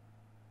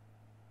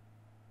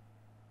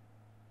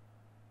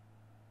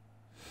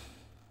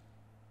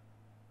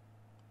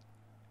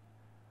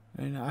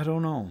 And I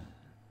don't know.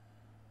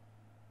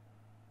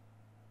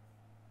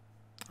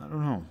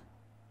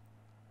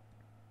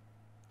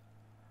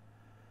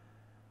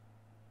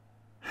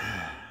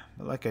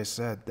 But like I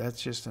said, that's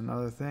just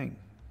another thing.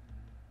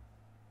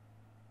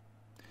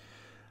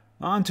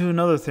 On to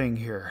another thing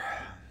here.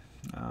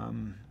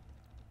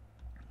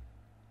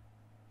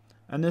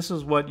 And this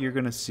is what you're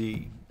going to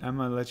see. I'm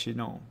going to let you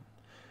know.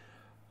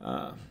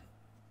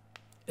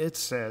 it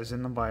says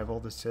in the Bible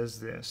that says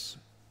this,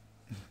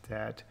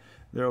 that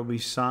there will be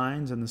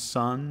signs in the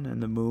sun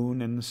and the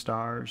moon and the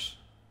stars.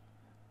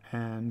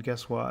 And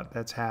guess what?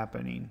 That's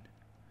happening.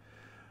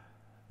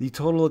 The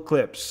total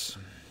eclipse.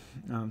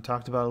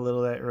 Talked about a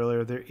little of that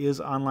earlier. There is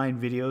online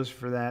videos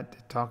for that to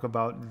talk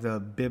about the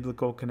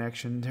biblical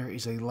connection. There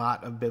is a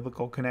lot of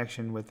biblical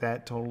connection with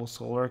that total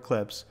solar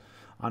eclipse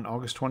on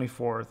August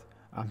 21st,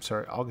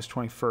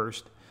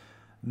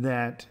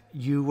 that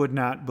you would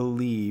not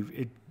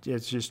believe.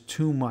 It's just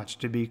too much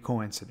to be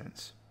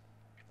coincidence.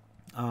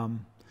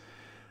 And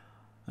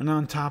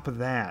on top of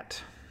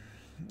that,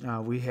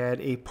 we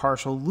had a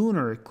partial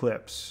lunar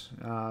eclipse,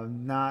 I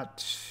want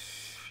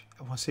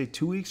to say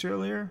 2 weeks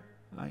earlier,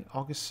 like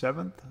August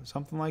 7th,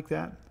 something like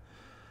that.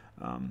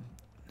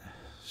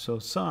 So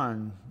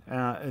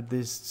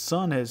this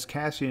sun is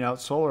casting out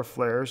solar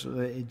flares.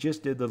 It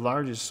just did the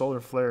largest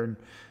solar flare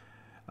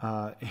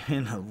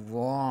in a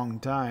long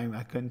time.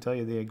 I couldn't tell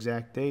you the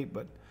exact date,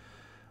 but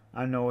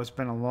I know it's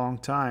been a long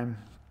time.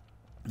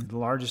 The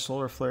largest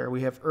solar flare.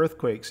 We have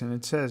earthquakes, and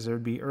it says there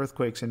would be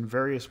earthquakes in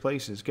various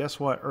places. Guess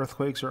what?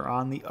 Earthquakes are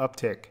on the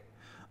uptick.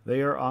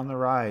 They are on the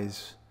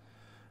rise.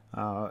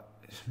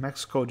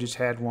 Mexico just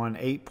had one,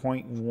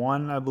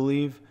 8.1, I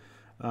believe.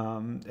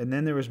 And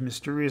then there was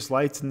mysterious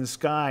lights in the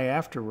sky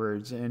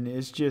afterwards, and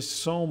it's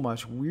just so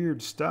much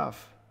weird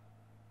stuff.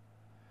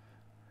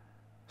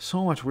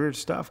 So much weird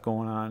stuff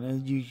going on.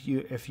 And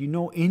if you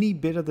know any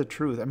bit of the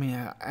truth, I mean,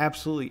 I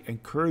absolutely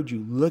encourage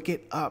you, look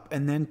it up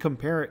and then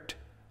compare it.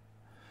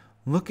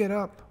 Look it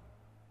up.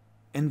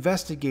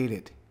 Investigate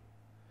it.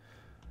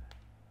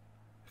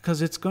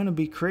 Because it's going to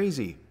be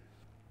crazy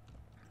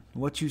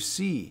what you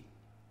see.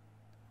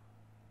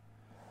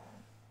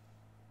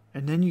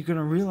 And then you're going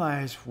to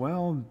realize,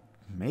 well,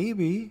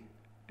 maybe.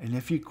 And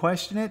if you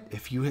question it,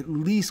 if you at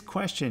least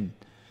question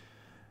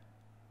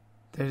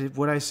that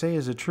what I say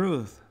is the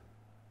truth,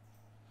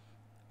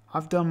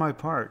 I've done my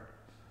part.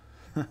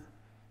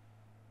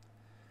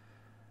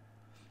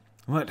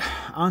 But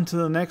on to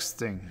the next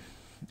thing.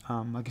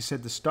 Like I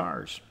said, the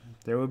stars.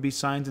 There will be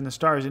signs in the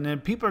stars. And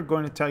then people are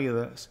going to tell you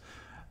this.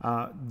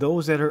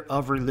 Those that are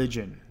of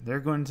religion,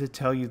 they're going to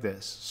tell you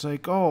this. It's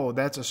like, oh,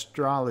 that's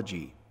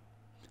astrology.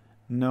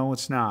 No,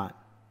 it's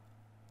not.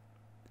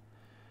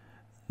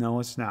 No,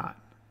 it's not.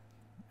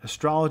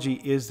 Astrology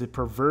is the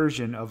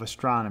perversion of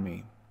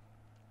astronomy.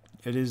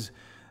 It is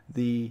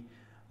the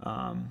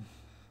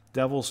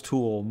devil's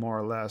tool, more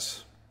or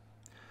less.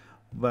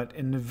 But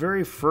in the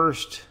very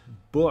first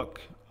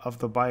book of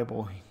the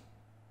Bible,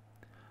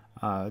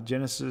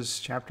 Genesis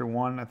chapter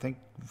 1, I think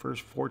verse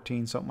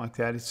 14, something like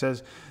that, it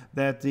says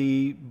that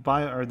the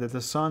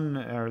sun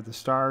or the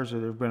stars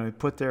are going to be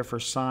put there for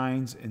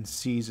signs and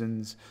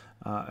seasons,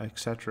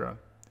 etc.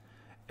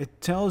 It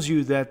tells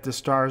you that the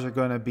stars are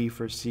going to be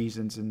for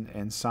seasons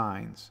and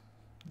signs.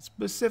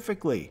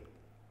 Specifically,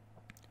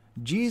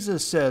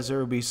 Jesus says there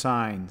will be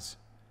signs.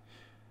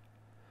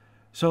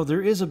 So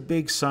there is a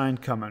big sign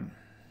coming,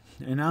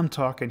 and I'm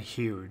talking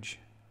huge.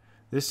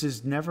 This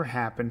has never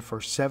happened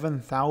for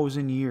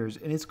 7,000 years,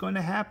 and it's going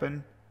to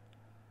happen.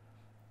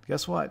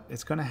 Guess what?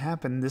 It's going to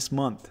happen this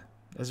month.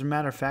 As a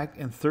matter of fact,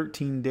 in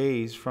 13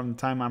 days from the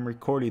time I'm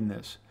recording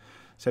this.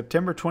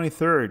 September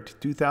 23rd,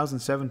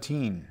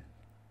 2017.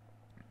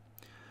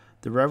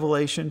 The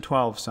Revelation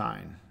 12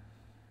 sign.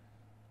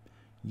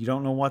 You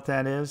don't know what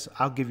that is?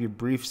 I'll give you a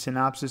brief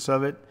synopsis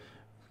of it,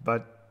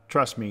 but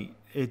trust me,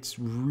 it's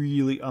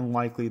really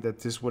unlikely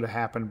that this would have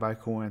happened by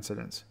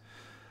coincidence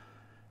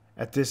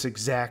at this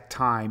exact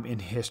time in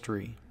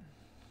history.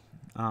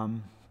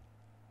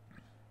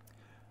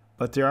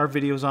 But there are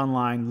videos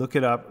online. Look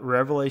it up.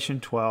 Revelation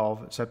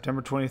 12,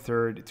 September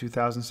 23rd,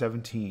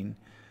 2017.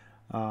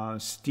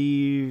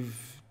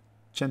 Steve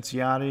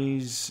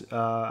Cenciati's,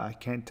 I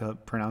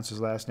can't pronounce his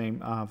last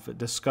name,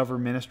 Discover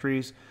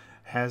Ministries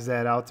has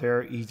that out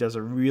there. He does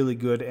a really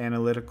good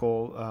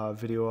analytical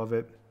video of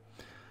it.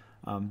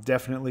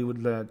 Definitely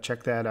would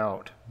check that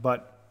out.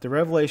 But the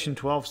Revelation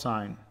 12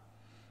 sign,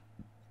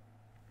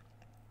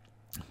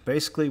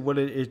 basically what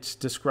it's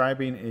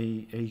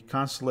describing a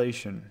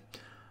constellation.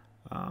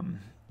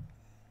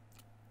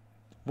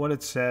 What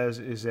it says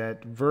is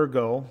that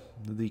Virgo,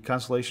 the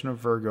constellation of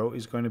Virgo,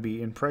 is going to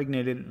be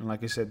impregnated. And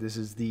like I said, this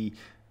is the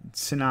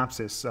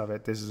synopsis of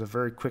it. This is a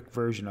very quick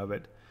version of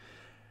it.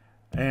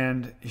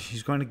 And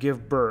she's going to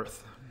give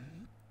birth.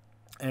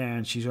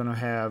 And she's going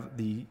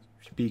to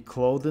be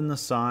clothed in the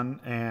sun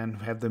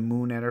and have the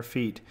moon at her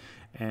feet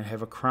and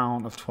have a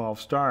crown of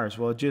 12 stars.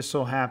 Well, it just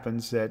so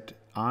happens that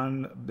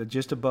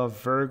just above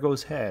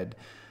Virgo's head,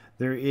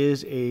 there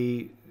is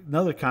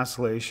another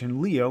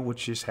constellation, Leo,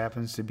 which just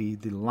happens to be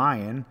the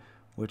lion,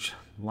 which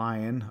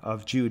Lion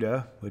of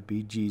Judah would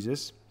be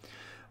Jesus.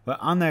 But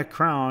on that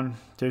crown,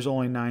 there's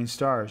only 9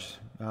 stars.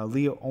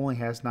 Leo only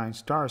has 9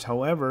 stars.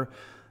 However,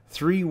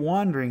 3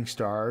 wandering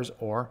stars,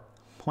 or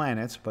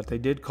planets, but they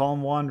did call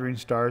them wandering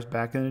stars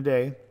back in the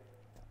day,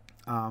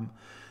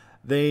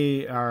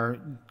 they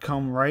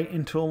come right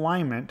into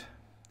alignment.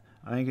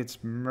 I think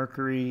it's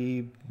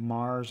Mercury,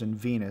 Mars, and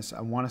Venus.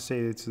 I want to say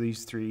it's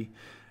these 3.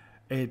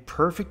 a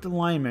perfect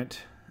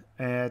alignment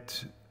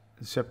at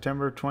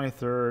September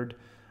 23rd,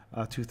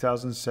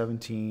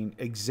 2017,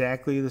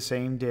 exactly the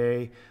same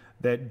day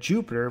that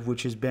Jupiter,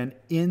 which has been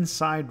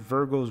inside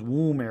Virgo's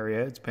womb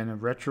area, it's been a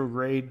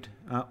retrograde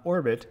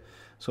orbit,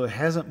 so it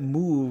hasn't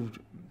moved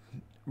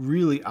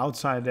really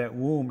outside that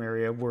womb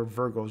area where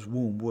Virgo's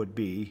womb would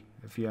be,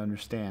 if you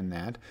understand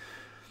that.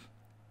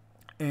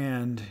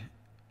 And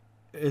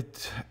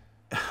it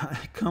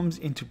comes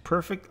into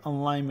perfect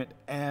alignment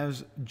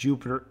as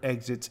Jupiter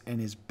exits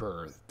and is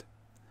birthed.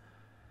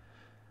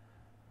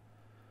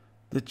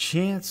 The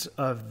chance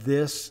of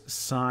this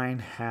sign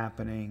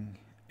happening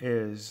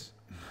is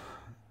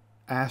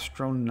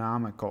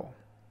astronomical.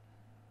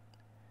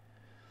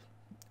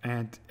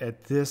 And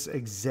at this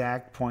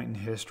exact point in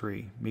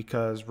history,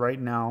 because right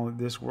now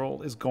this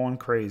world is going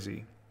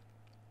crazy.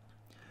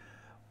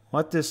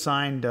 What this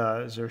sign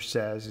does or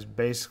says is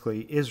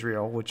basically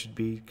Israel, which would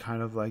be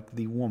kind of like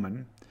the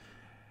woman,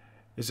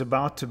 is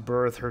about to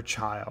birth her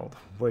child,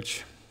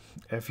 which,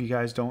 if you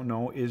guys don't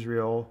know,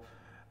 Israel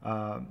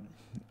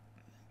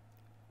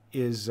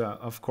is,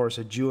 of course,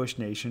 a Jewish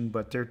nation,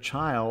 but their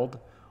child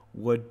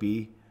would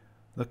be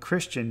the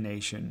Christian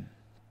nation.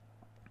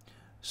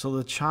 So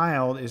the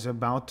child is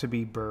about to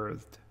be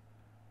birthed.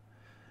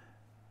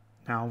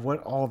 Now,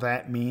 what all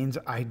that means,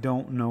 I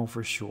don't know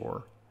for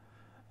sure.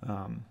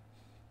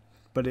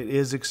 But it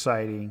is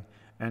exciting,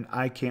 and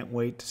I can't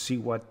wait to see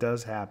what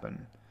does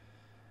happen.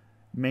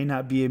 It may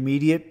not be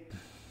immediate.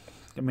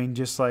 I mean,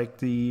 just like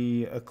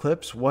the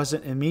eclipse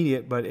wasn't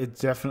immediate, but it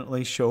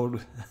definitely showed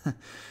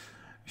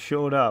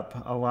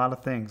up a lot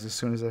of things as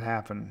soon as it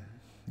happened.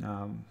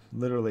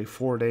 Literally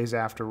 4 days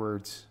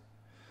afterwards.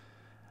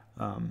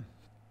 But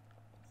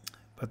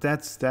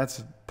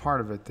that's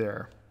part of it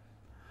there.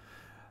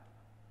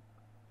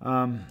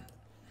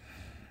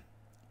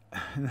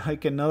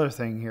 Like another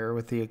thing here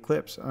with the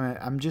eclipse,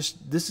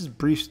 this is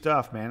brief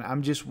stuff, man. I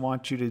just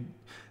want you to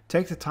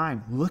take the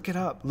time, look it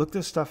up, look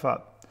this stuff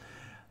up.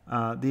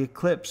 The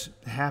eclipse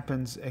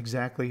happens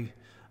exactly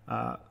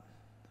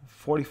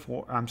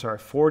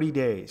 40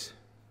 days.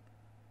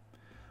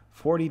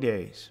 40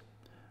 days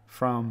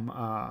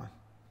from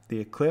the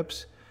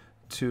eclipse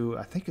to,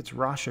 I think it's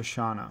Rosh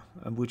Hashanah,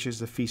 which is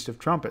the Feast of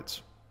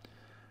Trumpets.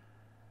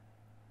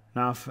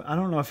 Now, I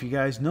don't know if you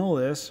guys know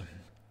this,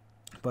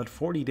 but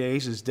 40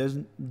 days is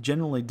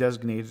generally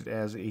designated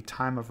as a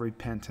time of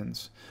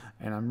repentance.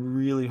 And I'm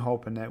really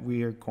hoping that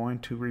we are going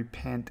to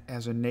repent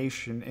as a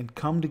nation and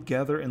come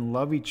together and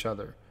love each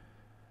other.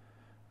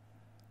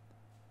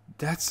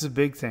 That's the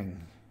big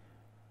thing.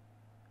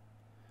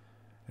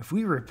 If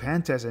we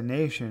repent as a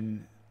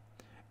nation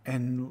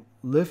and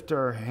lift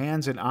our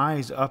hands and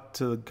eyes up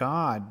to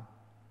God,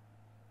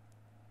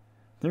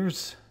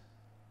 it's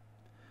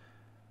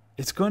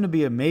going to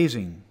be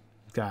amazing,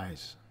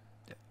 guys.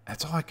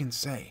 That's all I can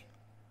say.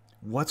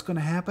 What's going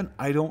to happen?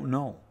 I don't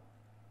know.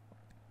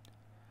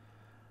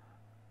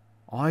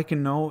 All I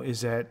can know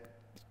is that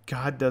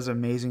God does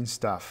amazing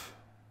stuff.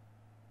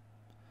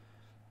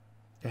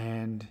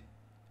 And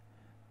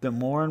the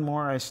more and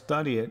more I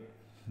study it,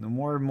 the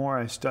more and more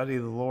I study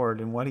the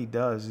Lord, and what He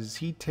does is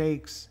He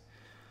takes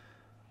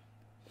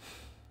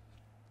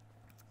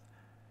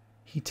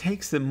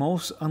the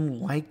most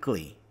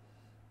unlikely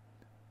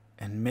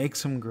and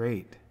makes them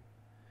great.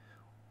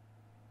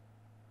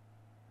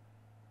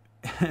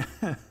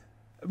 I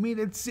mean,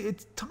 it's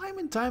time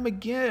and time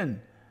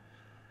again.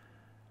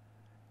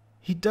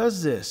 He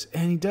does this,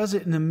 and He does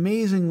it in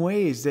amazing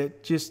ways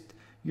that just,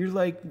 you're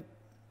like,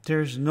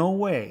 there's no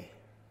way.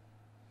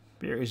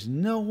 There is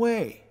no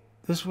way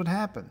this would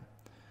happen.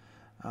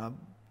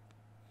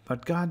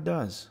 But God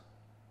does.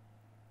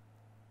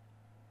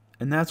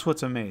 And that's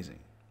what's amazing.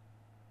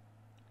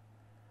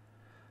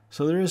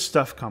 So there is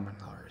stuff coming,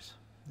 Lars.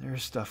 There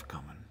is stuff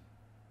coming.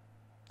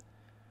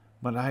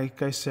 But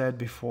like I said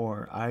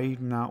before,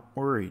 I'm not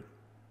worried.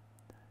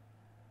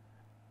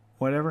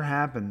 Whatever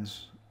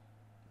happens,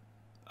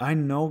 I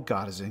know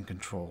God is in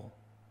control.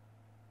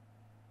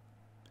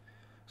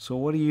 So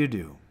what do you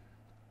do?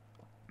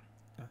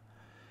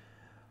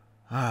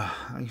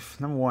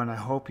 Number one, I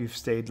hope you've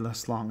stayed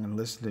less long and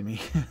listened to me.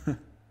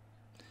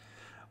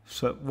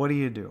 So what do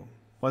you do?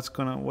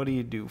 What do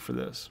you do for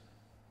this?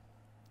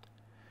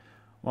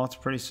 Well, it's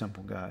pretty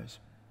simple, guys.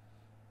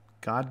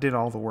 God did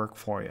all the work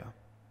for you.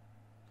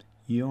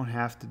 You don't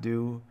have to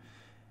do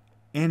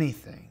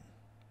anything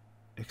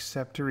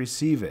except to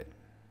receive it.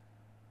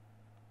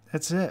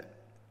 That's it.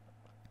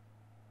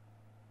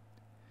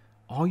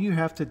 All you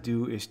have to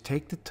do is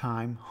take the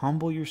time,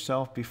 humble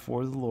yourself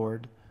before the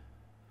Lord,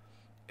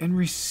 and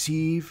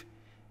receive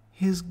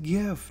His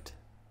gift.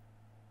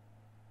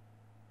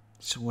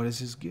 So what is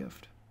His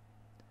gift?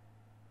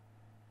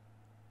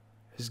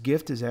 His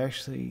gift is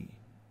actually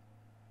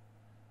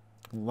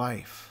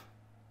life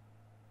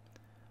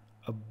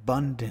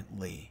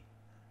abundantly.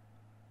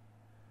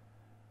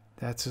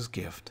 That's His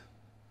gift.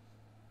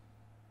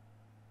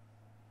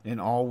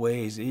 In all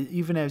ways,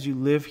 even as you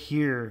live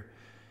here,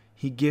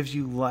 He gives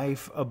you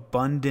life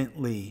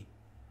abundantly.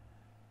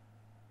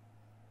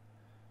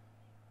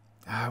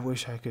 I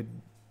wish I could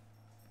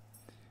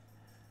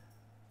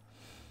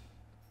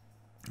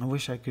I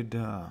wish I could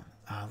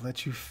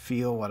let you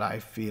feel what I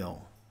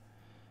feel.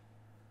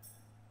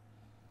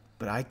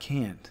 But I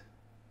can't.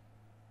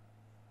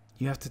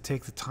 You have to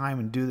take the time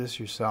and do this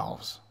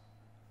yourselves.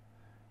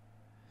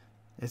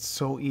 It's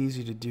so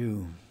easy to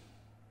do.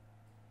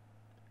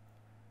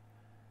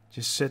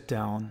 Just sit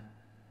down,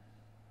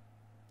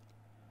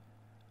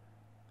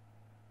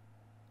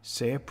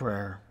 say a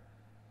prayer.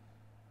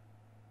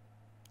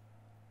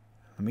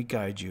 Let me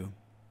guide you.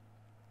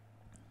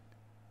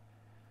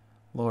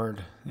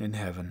 Lord in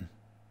heaven,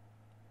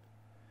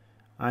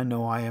 I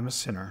know I am a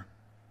sinner.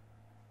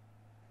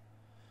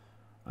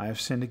 I have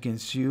sinned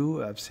against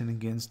you. I've sinned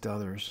against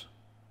others.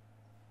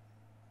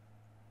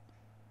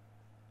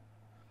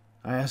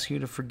 I ask you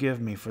to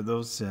forgive me for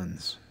those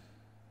sins.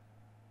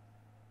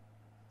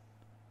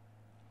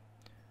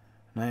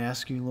 And I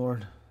ask you,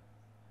 Lord,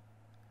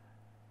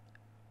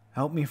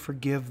 help me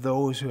forgive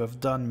those who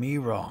have done me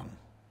wrong.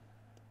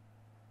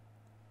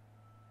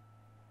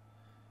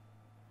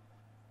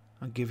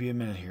 I'll give you a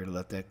minute here to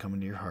let that come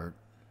into your heart.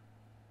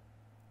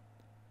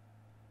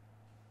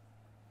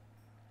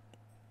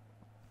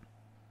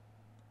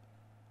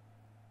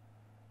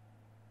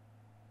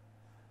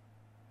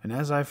 And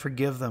as I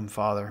forgive them,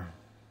 Father,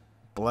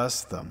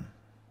 bless them.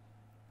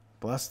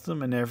 Bless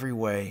them in every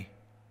way.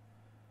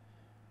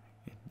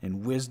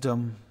 In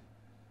wisdom,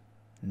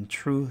 in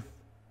truth,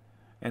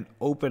 and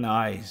open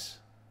eyes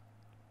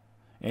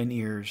and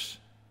ears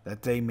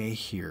that they may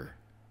hear.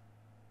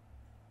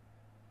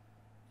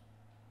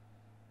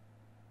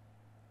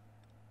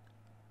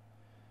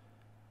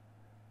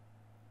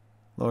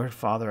 Lord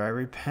Father, I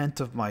repent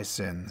of my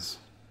sins.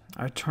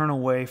 I turn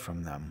away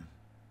from them.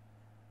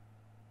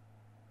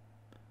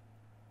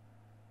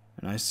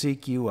 And I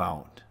seek you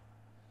out.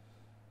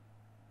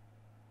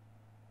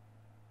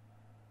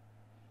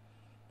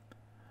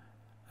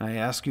 I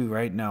ask you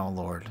right now,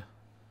 Lord,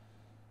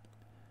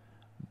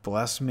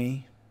 bless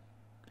me,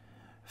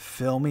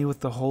 fill me with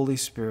the Holy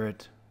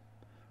Spirit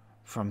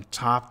from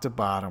top to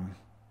bottom.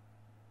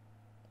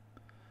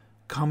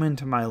 Come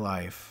into my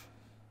life.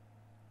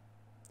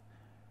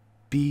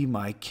 Be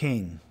my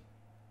King,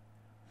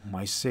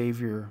 my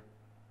Savior,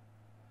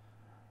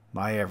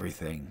 my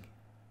everything.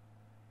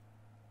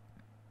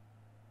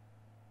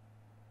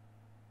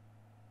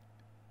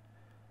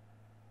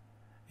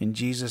 In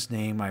Jesus'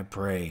 name I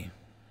pray.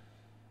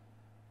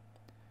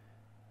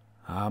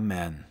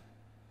 Amen.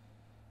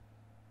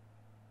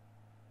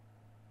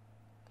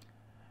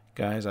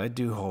 Guys, I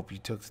do hope you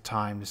took the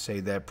time to say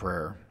that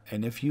prayer.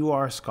 And if you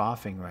are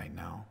scoffing right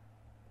now,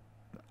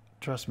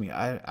 trust me,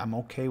 I'm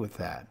okay with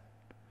that.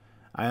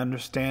 I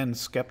understand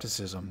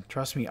skepticism.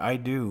 Trust me, I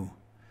do.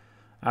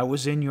 I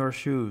was in your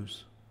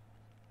shoes.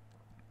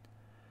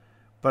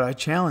 But I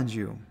challenge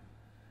you.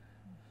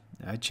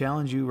 I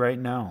challenge you right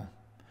now.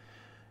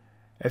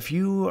 If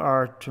you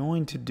are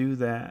going to do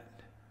that,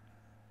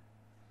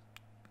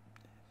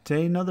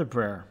 say another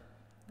prayer.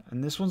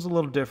 And this one's a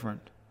little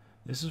different.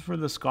 This is for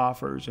the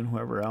scoffers and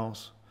whoever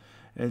else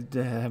that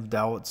have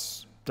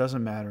doubts.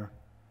 Doesn't matter.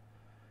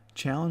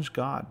 Challenge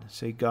God.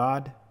 Say,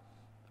 God,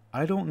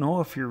 I don't know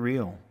if you're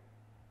real.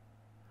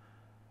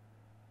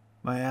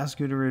 I ask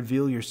you to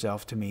reveal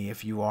yourself to me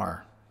if you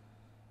are.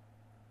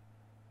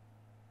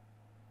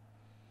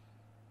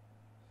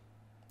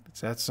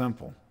 It's that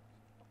simple.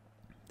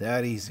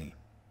 That easy.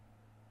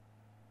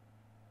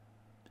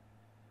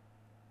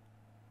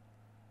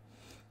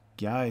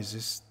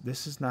 Guys,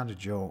 this is not a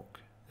joke.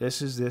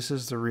 This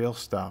is the real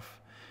stuff.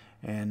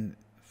 And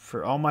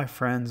for all my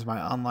friends,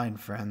 my online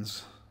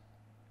friends,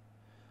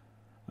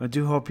 I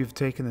do hope you've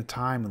taken the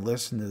time to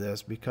listen to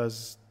this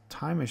because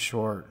time is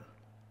short.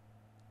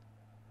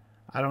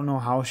 I don't know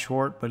how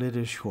short, but it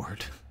is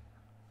short.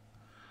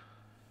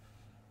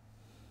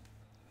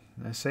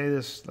 I say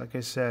this, like I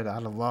said,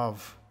 out of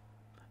love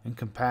and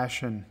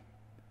compassion.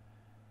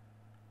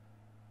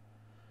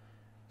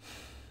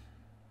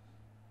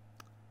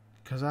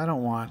 Because I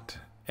don't want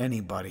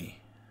anybody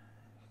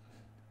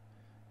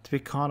to be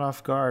caught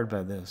off guard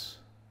by this.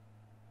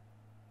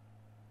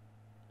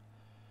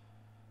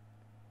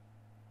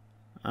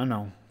 I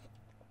know.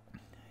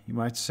 You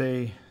might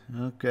say,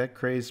 look, that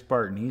crazy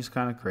Spartan, he's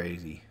kind of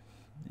crazy.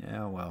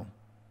 Yeah, well,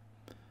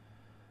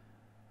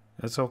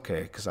 that's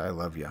okay, because I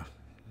love you,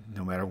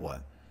 no matter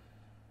what.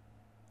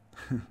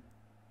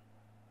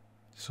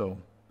 So,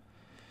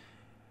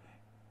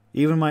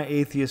 even my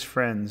atheist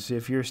friends,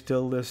 if you're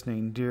still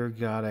listening, dear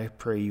God, I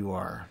pray you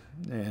are.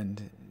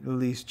 And at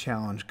least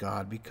challenge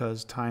God,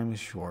 because time is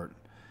short.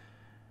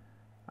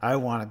 I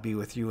want to be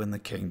with you in the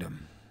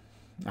kingdom.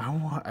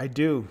 I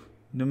do.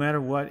 No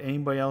matter what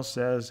anybody else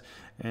says,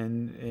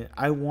 and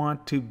I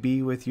want to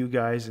be with you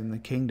guys in the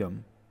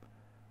kingdom.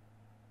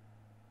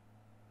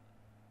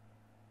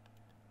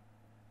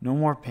 No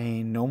more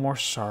pain, no more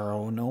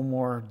sorrow, no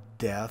more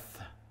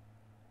death,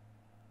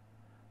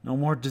 no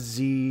more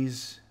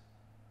disease,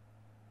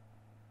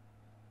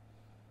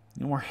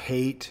 no more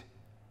hate.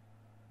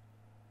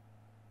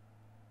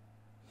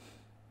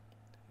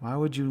 Why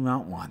would you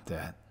not want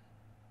that?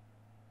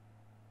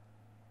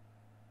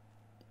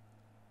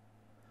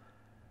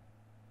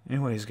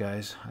 Anyways,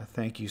 guys, I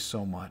thank you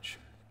so much,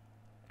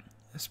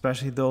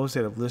 especially those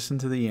that have listened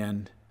to the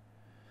end.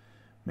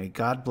 May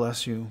God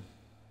bless you.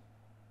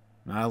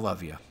 I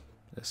love you.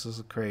 This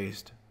is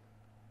Crazed,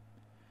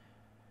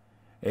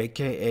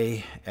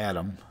 a.k.a.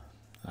 Adam.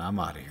 I'm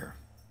out of here.